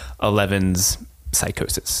to Eleven's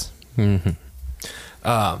psychosis. Mm-hmm.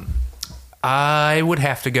 I would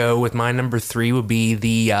have to go with my number 3 would be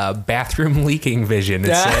the bathroom leaking vision.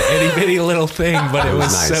 It's an itty bitty little thing, but it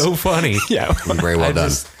was nice. so funny. Yeah, Very well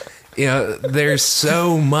done. There's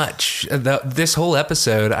so much. This whole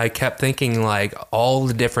episode, I kept thinking like all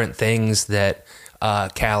the different things that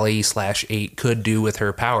Callie/8 could do with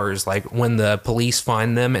her powers. Like when the police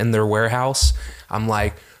find them in their warehouse, I'm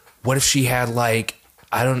like, what if she had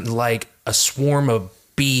a swarm of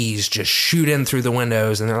bees just shoot in through the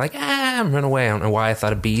windows, and they're like, run away. I don't know why I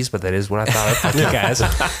thought of bees, but that is what I thought of. Fuck you guys.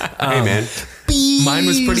 Hey, man. Bees. Mine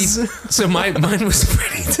was pretty. So mine was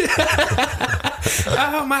pretty.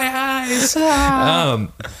 Oh, my eyes.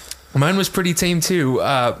 Mine was pretty tame too.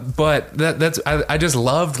 But that's I just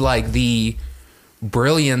loved like the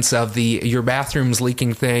brilliance of your bathroom's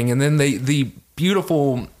leaking thing, and then the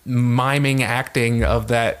beautiful miming acting of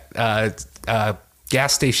that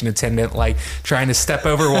gas station attendant like trying to step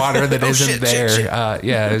over water that isn't there.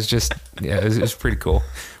 Shit. It was pretty cool.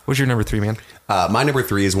 What's your number 3, man? My number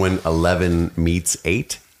 3 is when 11 meets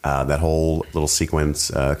 8. That whole little sequence,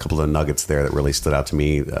 a couple of nuggets there that really stood out to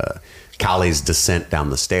me. Callie's descent down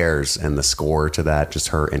the stairs and the score to that, just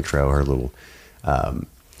her intro, her little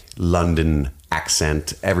London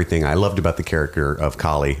accent, everything I loved about the character of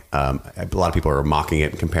Callie. A lot of people are mocking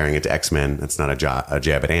it and comparing it to X-Men. That's not a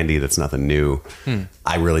jab at Andy. That's nothing new.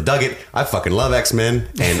 I really dug it. I fucking love X-Men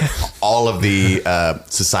and all of the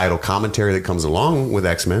societal commentary that comes along with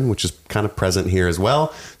X-Men, which is kind of present here as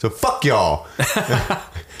well. So fuck y'all.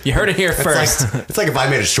 You heard it here first. It's like if I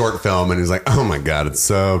made a short film and he's like, oh my God, it's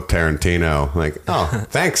so Tarantino. Like, oh,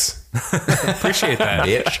 thanks. Appreciate that.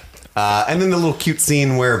 Bitch. And then the little cute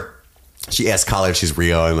scene where she asks Callie if she's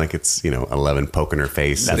real, and like it's 11 poking her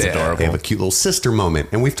face. That's adorable. They have a cute little sister moment,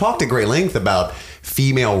 and we've talked at great length about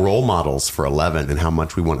female role models for 11 and how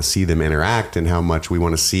much we want to see them interact and how much we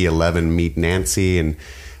want to see 11 meet Nancy, and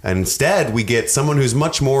instead we get someone who's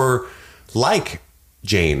much more like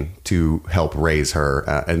Jane to help raise her,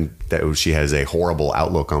 and that she has a horrible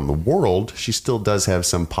outlook on the world. She still does have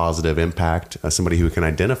some positive impact. Somebody who can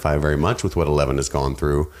identify very much with what 11 has gone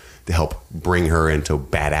through to help bring her into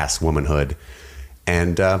badass womanhood.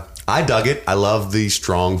 And I dug it. I love the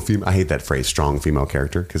strong female. I hate that phrase, strong female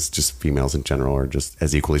character, because just females in general are just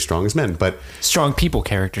as equally strong as men. But strong people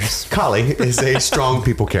characters. Callie is a strong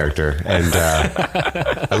people character, and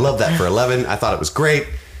I love that for 11. I thought it was great.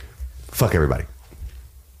 Fuck everybody.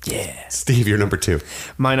 Yeah. Steve, you're number 2.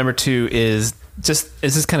 My number 2 is this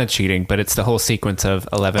is kind of cheating, but it's the whole sequence of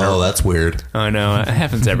 11. Oh, that's weird. I know. It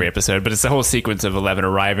happens every episode, but it's the whole sequence of 11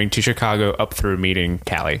 arriving to Chicago up through meeting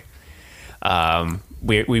Callie.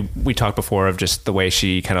 We talked before of just the way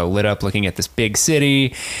she kind of lit up looking at this big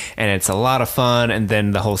city, and it's a lot of fun. And then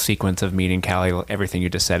the whole sequence of meeting Callie, everything you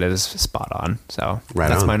just said is spot on. So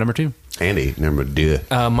that's my number 2. Andy, number 2.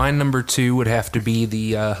 My number 2 would have to be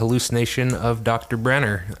the hallucination of Dr.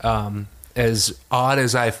 Brenner. As odd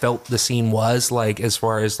as I felt the scene was, like as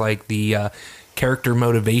far as like the character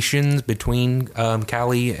motivations between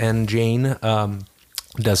Callie and Jane,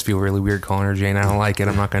 it does feel really weird calling her Jane. I don't like it.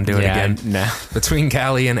 I'm not going to do it again. No. Between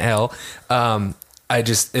Callie and Elle,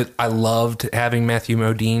 I loved having Matthew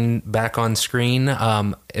Modine back on screen.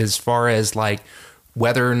 As far as like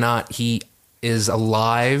whether or not he is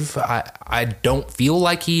alive, I don't feel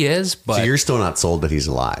like he is. But so you're still not sold that he's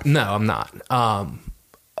alive? No, I'm not.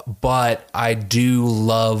 But I do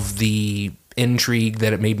love the intrigue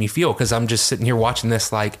that it made me feel, because I'm just sitting here watching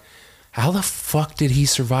this like, how the fuck did he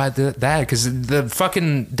survive that? Because the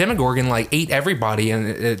fucking Demogorgon like ate everybody, and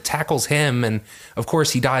it tackles him, and of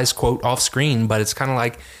course he dies, quote, off screen, but it's kind of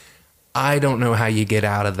like, I don't know how you get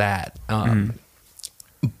out of that.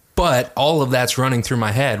 But all of that's running through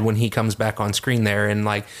my head when he comes back on screen there. And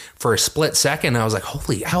like for a split second, I was like,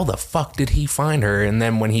 holy, how the fuck did he find her? And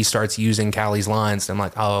then when he starts using Callie's lines, I'm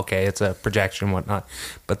like, oh, okay, it's a projection and whatnot.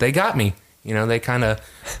 But they got me. They kind of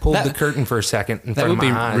pulled the curtain for a second in front of my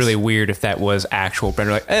eyes. That would be really weird if that was actual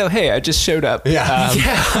Brenner. Like, oh, hey, I just showed up. Yeah.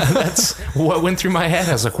 That's what went through my head.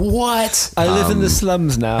 I was like, what? I live in the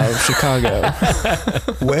slums now of Chicago.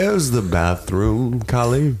 Where's the bathroom,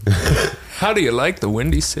 Callie? How do you like the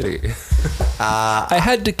Windy City? I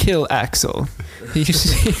had to kill Axel.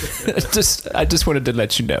 I just wanted to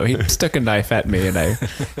let you know. He stuck a knife at me and I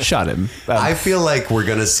shot him. I feel like we're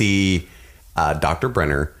going to see Dr.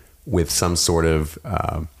 Brenner with some sort of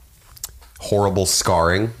horrible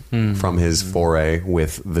scarring from his foray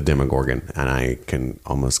with the Demogorgon. And I can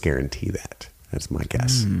almost guarantee that. That's my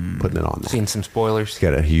guess. Putting it on there. Seen some spoilers. He's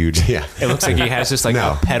got a huge, yeah. It looks like he has just like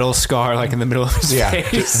a pedal scar like in the middle of his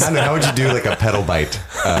face. How would you do like a pedal bite?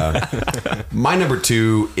 My number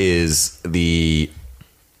 2 is the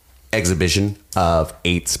exhibition of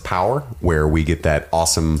 8's power, where we get that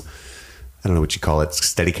awesome, I don't know what you call it,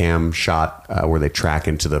 Steadicam shot where they track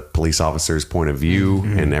into the police officer's point of view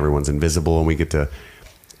and everyone's invisible, and we get to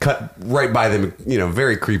cut right by them,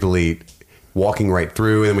 very creepily walking right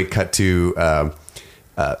through, and then we cut to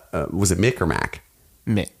was it Mick or Mac?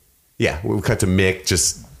 Mick. Yeah, we cut to Mick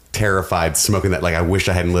just terrified, smoking that, like, I wish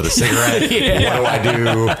I hadn't lit a cigarette. What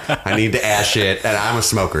do? I need to ash it. And I'm a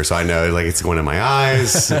smoker, so I know, like, it's going in my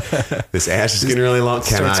eyes. This ash is getting really long.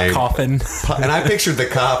 Starts coughing. And I pictured the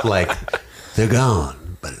cop like, they're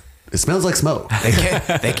gone, but it smells like smoke.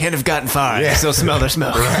 They can't have gotten far. Yeah. They still smell their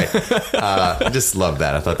smoke. Right. I just love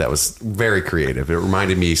that. I thought that was very creative. It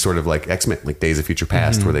reminded me sort of like X-Men, like Days of Future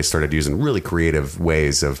Past, where they started using really creative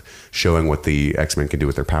ways of showing what the X-Men can do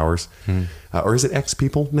with their powers. Or is it X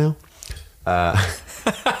people now?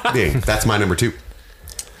 That's my number 2.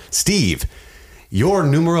 Steve, your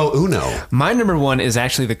numero uno. My number 1 is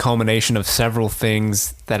actually the culmination of several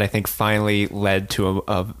things that I think finally led to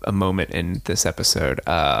a moment in this episode.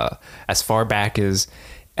 As far back as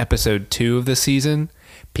episode 2 of the season,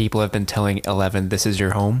 people have been telling 11, "This is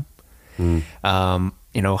your home."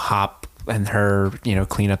 Hop and her,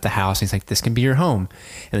 clean up the house. He's like, "This can be your home."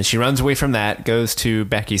 And then she runs away from that, goes to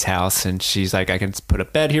Becky's house, and she's like, "I can put a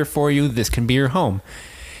bed here for you. This can be your home."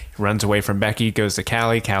 Runs away from Becky, goes to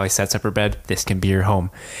Callie. Callie sets up her bed. "This can be your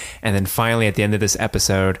home." And then finally, at the end of this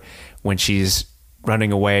episode, when she's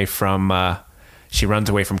running away from, she runs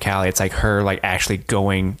away from Callie. It's like her, like, actually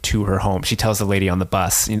going to her home. She tells the lady on the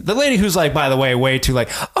bus, the lady who's like, by the way, way too like,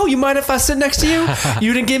 "Oh, you mind if I sit next to you?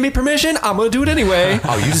 You didn't give me permission. I'm gonna do it anyway."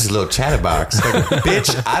 Oh, you just a little chatterbox. Like,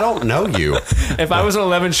 bitch, I don't know you. If I was in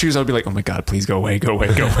 11 shoes, I'd be like, "Oh my God, please go away, go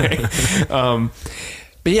away, go away."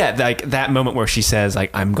 But yeah, like that moment where she says,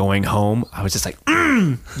 like, "I'm going home," I was just like,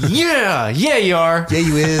 yeah, you are. Yeah,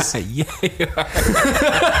 you is. Yeah, you are.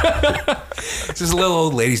 This little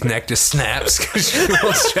old lady's neck just snaps because she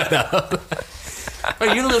won't shut up.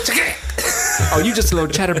 "Oh, you little Oh, you just a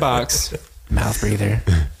little chatterbox. Mouth breather.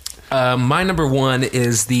 My number 1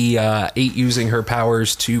 is the 8 using her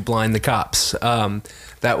powers to blind the cops.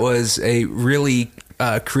 That was a really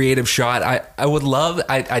creative shot. I would love,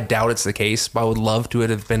 I doubt it's the case, but I would love to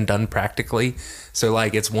have been done practically. So,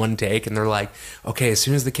 like, it's one take and they're like, "Okay, as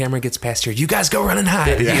soon as the camera gets past here, you guys go run and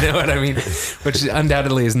hide." Yeah. You know what I mean? Which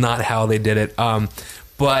undoubtedly is not how they did it.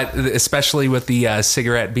 But especially with the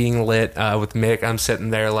cigarette being lit with Mick, I'm sitting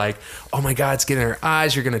there like, "Oh my God, it's getting in her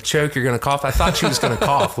eyes. You're going to choke. You're going to cough." I thought she was going to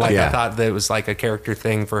cough. Like, I thought that it was like a character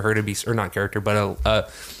thing for her to be, or not character, but a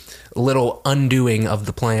little undoing of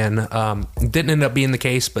the plan. Didn't end up being the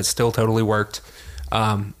case, but still totally worked.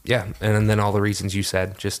 And then all the reasons you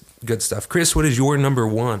said, just good stuff. Chris, what is your number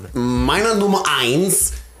 1? Meine Nummer 1.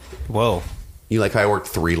 Whoa. You like how I worked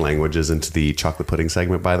 3 languages into the chocolate pudding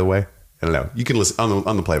segment, by the way? I don't know. You can listen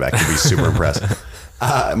on the playback. You'll be super impressed.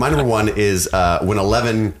 My number 1 is when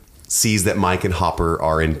 11 sees that Mike and Hopper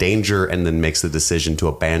are in danger and then makes the decision to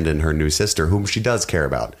abandon her new sister, whom she does care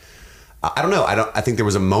about. I don't know. I think there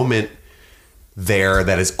was a moment there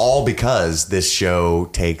that is all because this show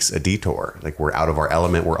takes a detour. Like, we're out of our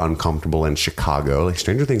element. We're uncomfortable in Chicago. Like,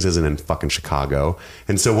 Stranger Things isn't in fucking Chicago.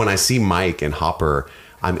 And so when I see Mike and Hopper,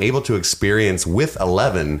 I'm able to experience with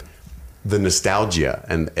 11 the nostalgia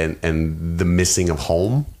and the missing of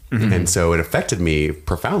home. And so it affected me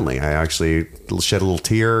profoundly. I actually shed a little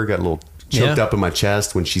tear, got a little choked up in my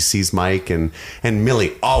chest when she sees Mike, and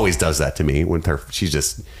Millie always does that to me when she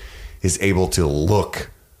just is able to look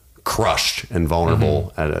crushed and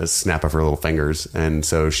vulnerable at a snap of her little fingers. And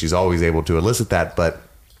so she's always able to elicit that. But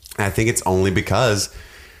I think it's only because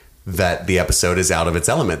that the episode is out of its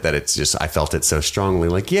element that it's just, I felt it so strongly.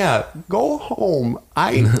 Like, yeah, go home.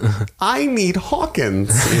 I need Hawkins.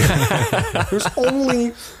 There's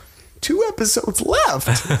only 2 episodes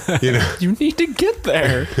left. You need to get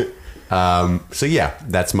there. So yeah,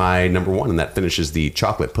 that's my number 1, and that finishes the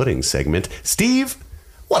chocolate pudding segment. Steve,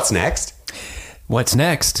 what's next? What's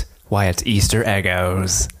next? Why, it's Easter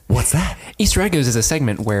Eggos. What's that? Easter Eggos is a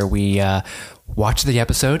segment where we watch the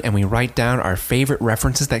episode and we write down our favorite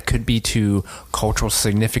references that could be to cultural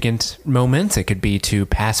significant moments. It could be to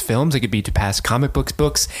past films. It could be to past comic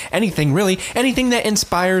books, anything really, anything that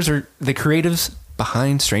inspires or the creatives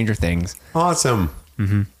behind Stranger Things. Awesome.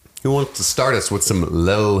 Mm-hmm. Who wants to start us with some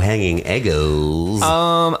low-hanging Eggos?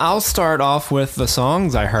 I'll start off with the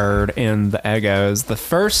songs I heard in the Eggos. The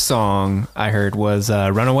first song I heard was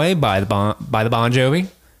 "Runaway" by the Bon Jovi.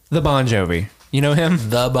 The Bon Jovi. You know him?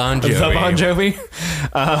 The Bon Jovi. The Bon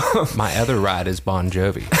Jovi. My other ride is Bon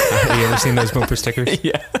Jovi. Have you ever seen those bumper stickers?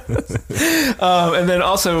 Yeah. And then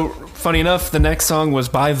also, funny enough, the next song was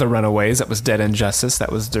by The Runaways. That was Dead End Justice.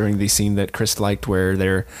 That was during the scene that Chris liked where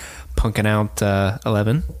they're punking out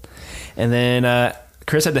 11. And then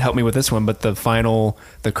Chris had to help me with this one, but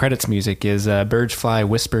the credits music is Birds Fly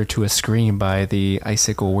Whisper to a Scream by the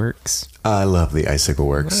Icicle Works. I love the Icicle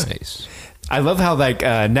Works. Nice. I love how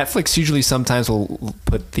Netflix usually sometimes will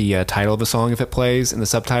put the title of a song if it plays in the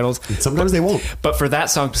subtitles. And sometimes they won't. But for that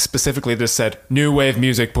song specifically, they just said, "New Wave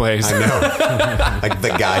Music plays." I know. Like the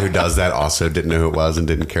guy who does that also didn't know who it was and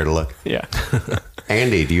didn't care to look. Yeah.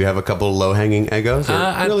 Andy, do you have a couple of low-hanging Eggos?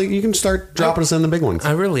 Or really, you can start dropping us in the big ones.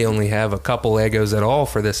 I really only have a couple Eggos at all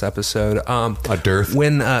for this episode. A dearth?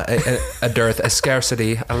 When a dearth, a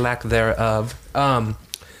scarcity, a lack thereof.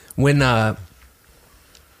 When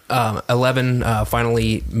 11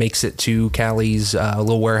 finally makes it to Callie's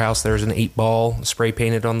little warehouse, there's an 8-ball spray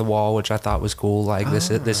painted on the wall, which I thought was cool. Like this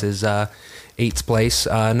is 8's place.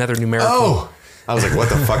 Another numerical. Oh! I was like, what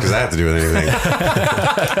the fuck does that have to do with anything?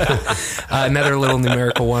 Another little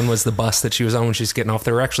numerical one was the bus that she was on when she's getting off.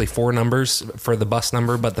 There were actually 4 numbers for the bus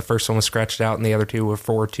number, but the first one was scratched out and the other 2 were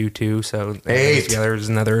 422. So 8. together is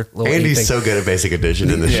another little Andy's 8 thing. so good at Basic Addition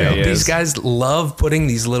in the show. These guys love putting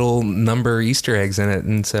these little number Easter eggs in it,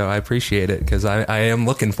 and so I appreciate it because I am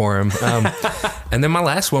looking for them. And then my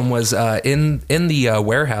last one was in the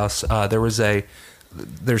warehouse.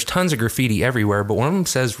 There's tons of graffiti everywhere, but one of them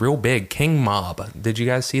says real big, King Mob. Did you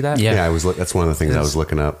guys see that? Yeah, that's one of the things I was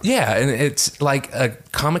looking up. Yeah, and it's like a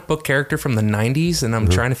comic book character from the 90s, and I'm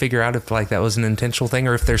trying to figure out if like that was an intentional thing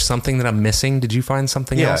or if there's something that I'm missing. Did you find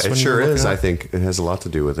something else? Yeah, it sure is. I think it has a lot to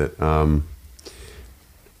do with it. And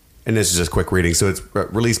this is just quick reading. So it's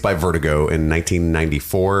released by Vertigo in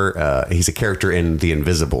 1994. He's a character in The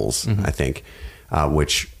Invisibles, I think,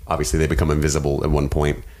 which obviously they become invisible at one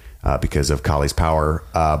point. Because of Kali's power.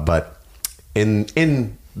 But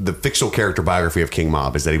in the fictional character biography of King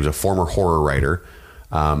Mob is that he was a former horror writer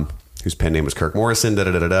whose pen name was Kirk Morrison,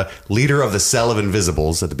 leader of the Cell of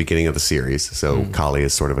Invisibles at the beginning of the series. So Kali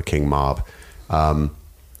is sort of a King Mob.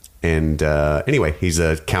 Anyway, he's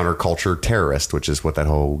a counterculture terrorist, which is what that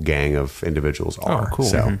whole gang of individuals are. Oh, cool.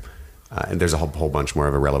 So, and there's a whole bunch more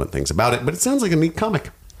of irrelevant things about it, but it sounds like a neat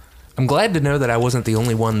comic. I'm glad to know that I wasn't the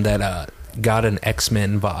only one that got an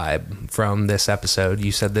X-Men vibe from this episode.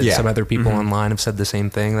 You said that some other people online have said the same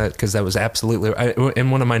thing, that because that was absolutely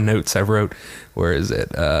in one of my notes I wrote, where is it,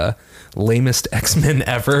 lamest X-Men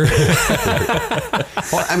ever.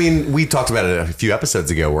 Well, I mean, we talked about it a few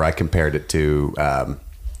episodes ago where I compared it to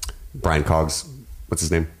Brian Cox. What's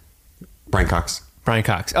his name? Brian Cox. Brian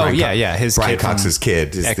Cox. Oh, yeah. Brian Cox's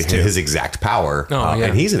kid is his exact power.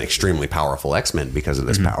 And he's an extremely powerful X-Men because of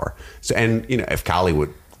this power. So, and you know, if Kali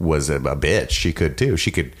was a bitch, she could too.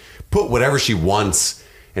 She could put whatever she wants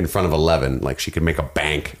in front of 11. Like she could make a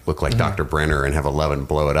bank look like Dr. Brenner and have 11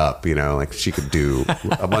 blow it up. You know, like she could do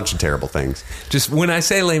a bunch of terrible things. Just when I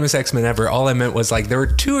say lamest X-Men ever, all I meant was like there were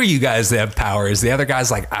 2 of you guys that have powers. The other guy's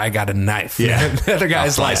like, I got a knife. Yeah. The other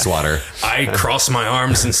guy's fly like, swatter. I cross my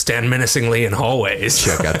arms and stand menacingly in hallways.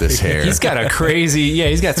 Check out this hair. He's got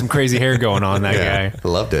he's got some crazy hair going on, that guy. I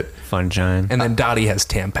loved it. Funshine. And then Dottie has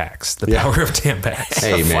Tampax, the power of Tampax.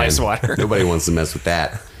 Hey, Fly man. swatter. Nobody wants to mess with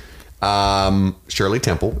that. Shirley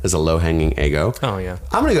Temple is a low-hanging Eggo. Oh, yeah.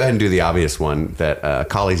 I'm going to go ahead and do the obvious one, that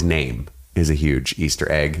Kali's name is a huge Easter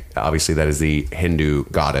egg. Obviously, that is the Hindu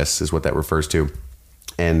goddess, is what that refers to.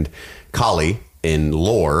 And Kali, in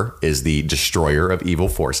lore, is the destroyer of evil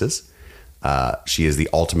forces. She is the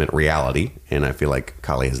ultimate reality, and I feel like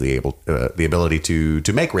Kali has the ability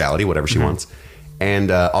to make reality whatever she wants.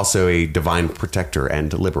 And also a divine protector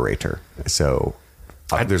and liberator. So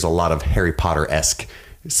there's a lot of Harry Potter-esque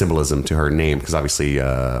symbolism to her name, because obviously,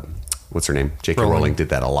 what's her name? J.K. Rowling did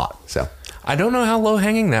that a lot. So I don't know how low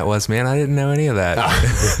hanging that was, man. I didn't know any of that.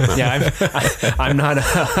 I'm not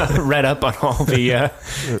read up on all the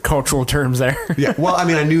cultural terms there. Yeah, well, I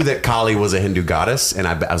mean, I knew that Kali was a Hindu goddess, and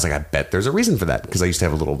I was like, I bet there's a reason for that, because I used to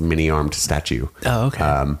have a little mini-armed statue. Oh,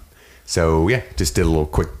 okay. So yeah, just did a little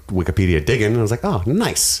quick Wikipedia digging, and I was like, oh,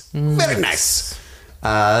 nice, very nice.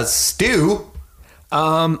 Stu.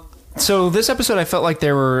 So this episode, I felt like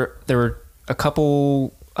there were a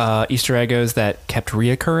couple Easter eggs that kept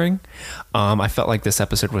reoccurring. I felt like this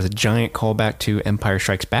episode was a giant callback to Empire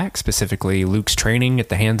Strikes Back, specifically Luke's training at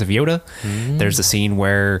the hands of Yoda. There's a scene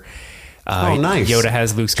where nice. Yoda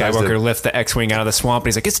has Luke Skywalker lift the X-Wing out of the swamp, and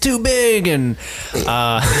he's like, "It's too big," and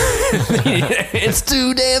it's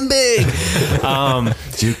too damn big.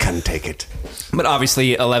 You can take it. But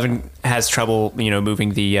obviously, 11 has trouble,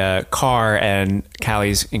 moving the car, and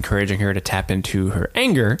Callie's encouraging her to tap into her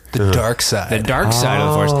anger, The dark side. the dark side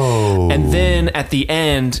of the Force. And then at the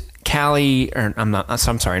end,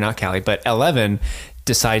 not Callie, but 11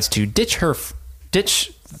 decides to ditch her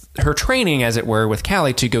training, as it were, with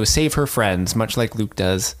Callie to go save her friends, much like Luke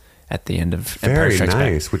does at the end of Empire Very Strikes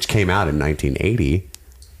Back. nice, which came out in 1980.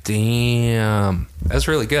 Damn. That's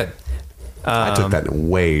really good. I took that in a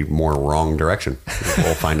way more wrong direction.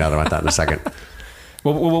 We'll find out about that in a second.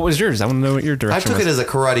 What was yours? I want to know what your I direction took was. it as a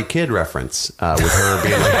Karate Kid reference, with her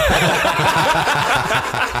being like,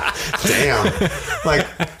 damn, like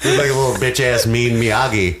a little bitch ass mean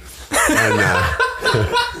Miyagi. And,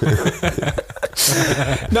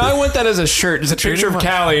 No, I want that as a shirt. It's a picture of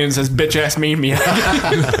Callie and says "bitch ass mean me."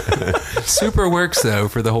 Super works, though,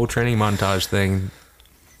 for the whole training montage thing.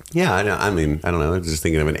 yeah, I don't know. I'm just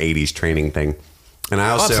thinking of an 80s training thing. And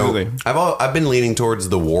I also, Absolutely. I've been leaning towards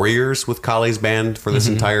the Warriors with Kali's band for this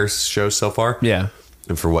entire show so far. Yeah.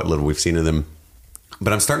 And for what little we've seen of them.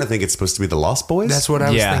 But I'm starting to think it's supposed to be the Lost Boys. That's what I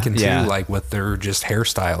was Yeah, thinking, too, yeah. like with their just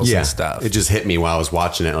hairstyles and stuff. It just hit me while I was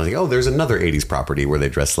watching it. I was like, oh, there's another 80s property where they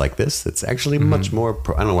dress like this. It's actually much more...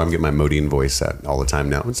 I don't know why I'm getting my Modian voice all the time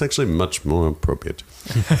now. It's actually much more appropriate.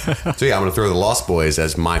 So yeah, I'm going to throw the Lost Boys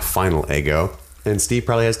as my final Eggo. And Steve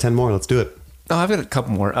probably has 10 more. Let's do it. Oh, I've got a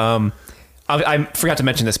couple more. I forgot to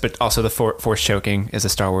mention this, but also the Force choking is a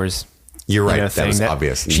Star Wars. You're right. That thing was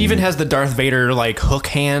obvious. She even has the Darth Vader like hook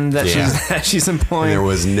hand that she's employing. And there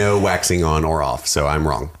was no waxing on or off, so I'm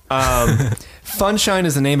wrong. Funshine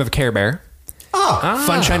is the name of Care Bear.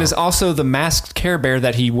 Funshine is also the masked Care Bear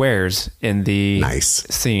that he wears in the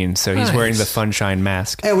scene. So he's wearing the Funshine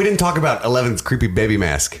mask. Hey, we didn't talk about 11's creepy baby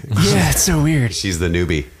mask. Yeah, it's so weird. She's the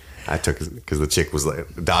newbie. I took because the chick was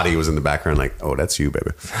like, Dottie was in the background, like, oh, that's you,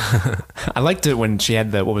 baby. I liked it when she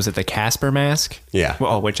had the Casper mask? Yeah.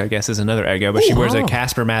 Well, which I guess is another Eggo, but she wears a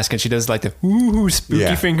Casper mask and she does like the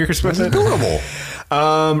spooky fingers with it. Adorable.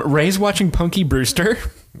 Ray's watching Punky Brewster,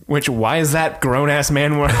 which, why is that grown-ass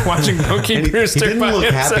man watching Punky And Brewster? he didn't by look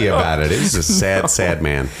happy himself? about it. He was a sad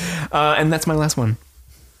man. And that's my last one.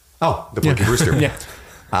 Oh, the Punky Brewster. Yeah.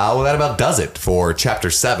 Well, that about does it for Chapter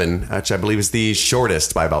 7, which I believe is the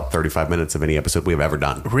shortest by about 35 minutes of any episode we've ever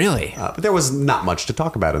done. Really? But there was not much to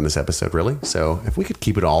talk about in this episode, really. So if we could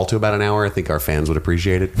keep it all to about an hour, I think our fans would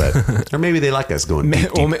appreciate it. But or maybe they like us going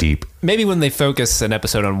deep. Maybe when they focus an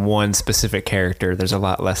episode on one specific character, there's a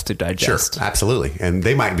lot less to digest. Sure, absolutely. And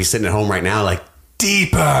they might be sitting at home right now like,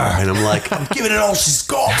 deeper. And I'm like, I'm giving it all she's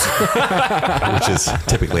got. Which is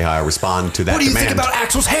typically how I respond to that What do you demand. think about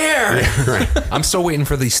Axel's hair? Yeah, right. I'm still waiting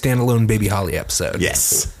for the standalone Baby Holly episode.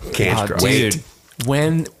 Yes. Can't Oh, wait. dude.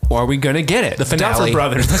 When are we going to get it? The finale. Duffer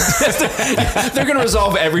Brothers. They're going to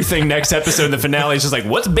resolve everything next episode. The finale is just like,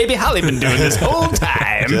 what's Baby Holly been doing this whole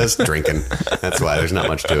time? Just drinking. That's why there's not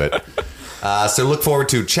much to it. So look forward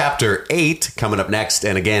to Chapter 8 coming up next.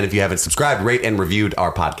 And again, if you haven't subscribed, rate, and reviewed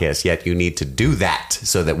our podcast yet, you need to do that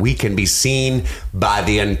so that we can be seen by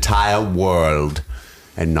the entire world.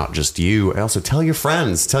 And not just you. Also, tell your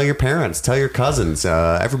friends, tell your parents, tell your cousins.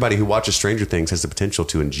 Everybody who watches Stranger Things has the potential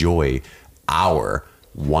to enjoy our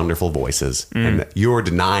wonderful voices. And you're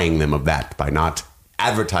denying them of that by not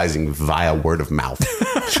advertising via word of mouth.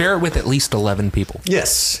 Share it with at least 11 people.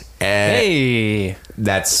 Yes. Hey.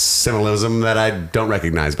 That's symbolism that I don't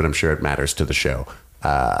recognize, but I'm sure it matters to the show.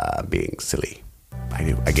 Being silly.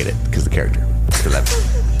 I get it, because the character.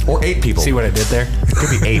 11. Or 8 people. See what I did there? It could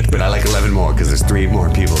be 8, but I like 11 more because there's 3 more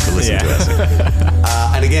people to listen to us.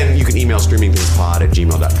 And again, you can email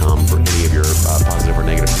streamingthingspod@gmail.com for any of your positive or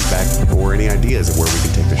negative feedback or any ideas of where we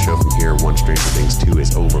can take the show from here once Stranger Things 2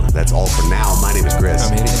 is over. That's all for now. My name is Chris.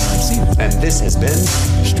 I'm Eddie. I'm Steve. And this has been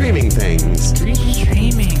Streaming Things.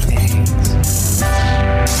 Streaming.